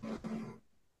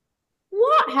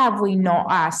 What have we not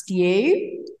asked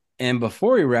you? And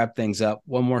before we wrap things up,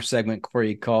 one more segment for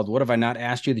you called What Have I Not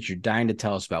Asked You That You're Dying to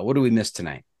Tell Us About? What do we miss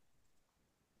tonight?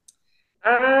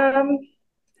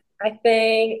 I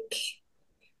think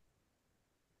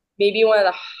maybe one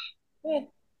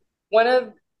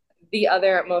of the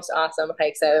other most awesome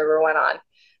hikes I ever went on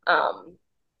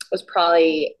was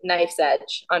probably Knife's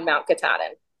Edge on Mount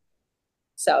Katahdin.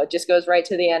 So it just goes right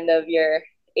to the end of your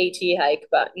AT hike,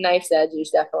 but Knife's Edge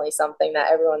is definitely something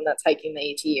that everyone that's hiking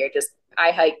the AT, or just I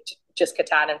hiked just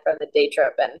Katahdin for the day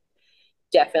trip, and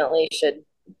definitely should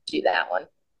do that one.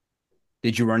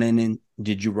 Did you run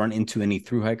into any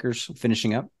through hikers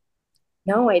finishing up?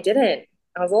 No, I didn't.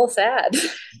 I was a little sad.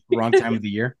 Wrong time of the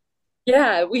year?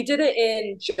 Yeah, we did it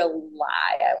in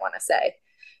July, I want to say.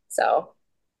 So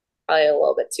probably a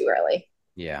little bit too early.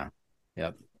 Yeah.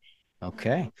 Yep.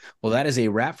 Okay. Well, that is a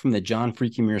wrap from the John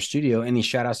Freaking Muir studio. Any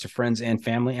shout outs to friends and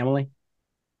family, Emily?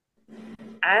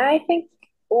 I think,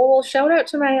 well, shout out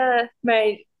to my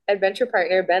adventure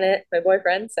partner, Bennett, my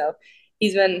boyfriend. So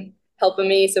he's been helping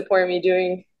me, supporting me,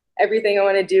 doing everything I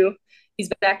want to do. He's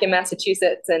back in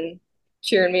Massachusetts and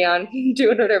cheering me on,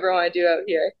 doing whatever I want to do out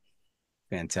here.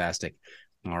 Fantastic.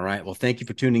 All right. Well, thank you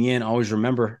for tuning in. Always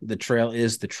remember, the trail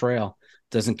is the trail.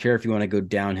 Doesn't care if you want to go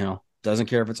downhill. Doesn't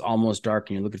care if it's almost dark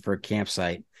and you're looking for a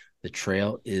campsite. The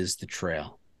trail is the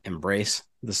trail. Embrace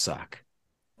the suck.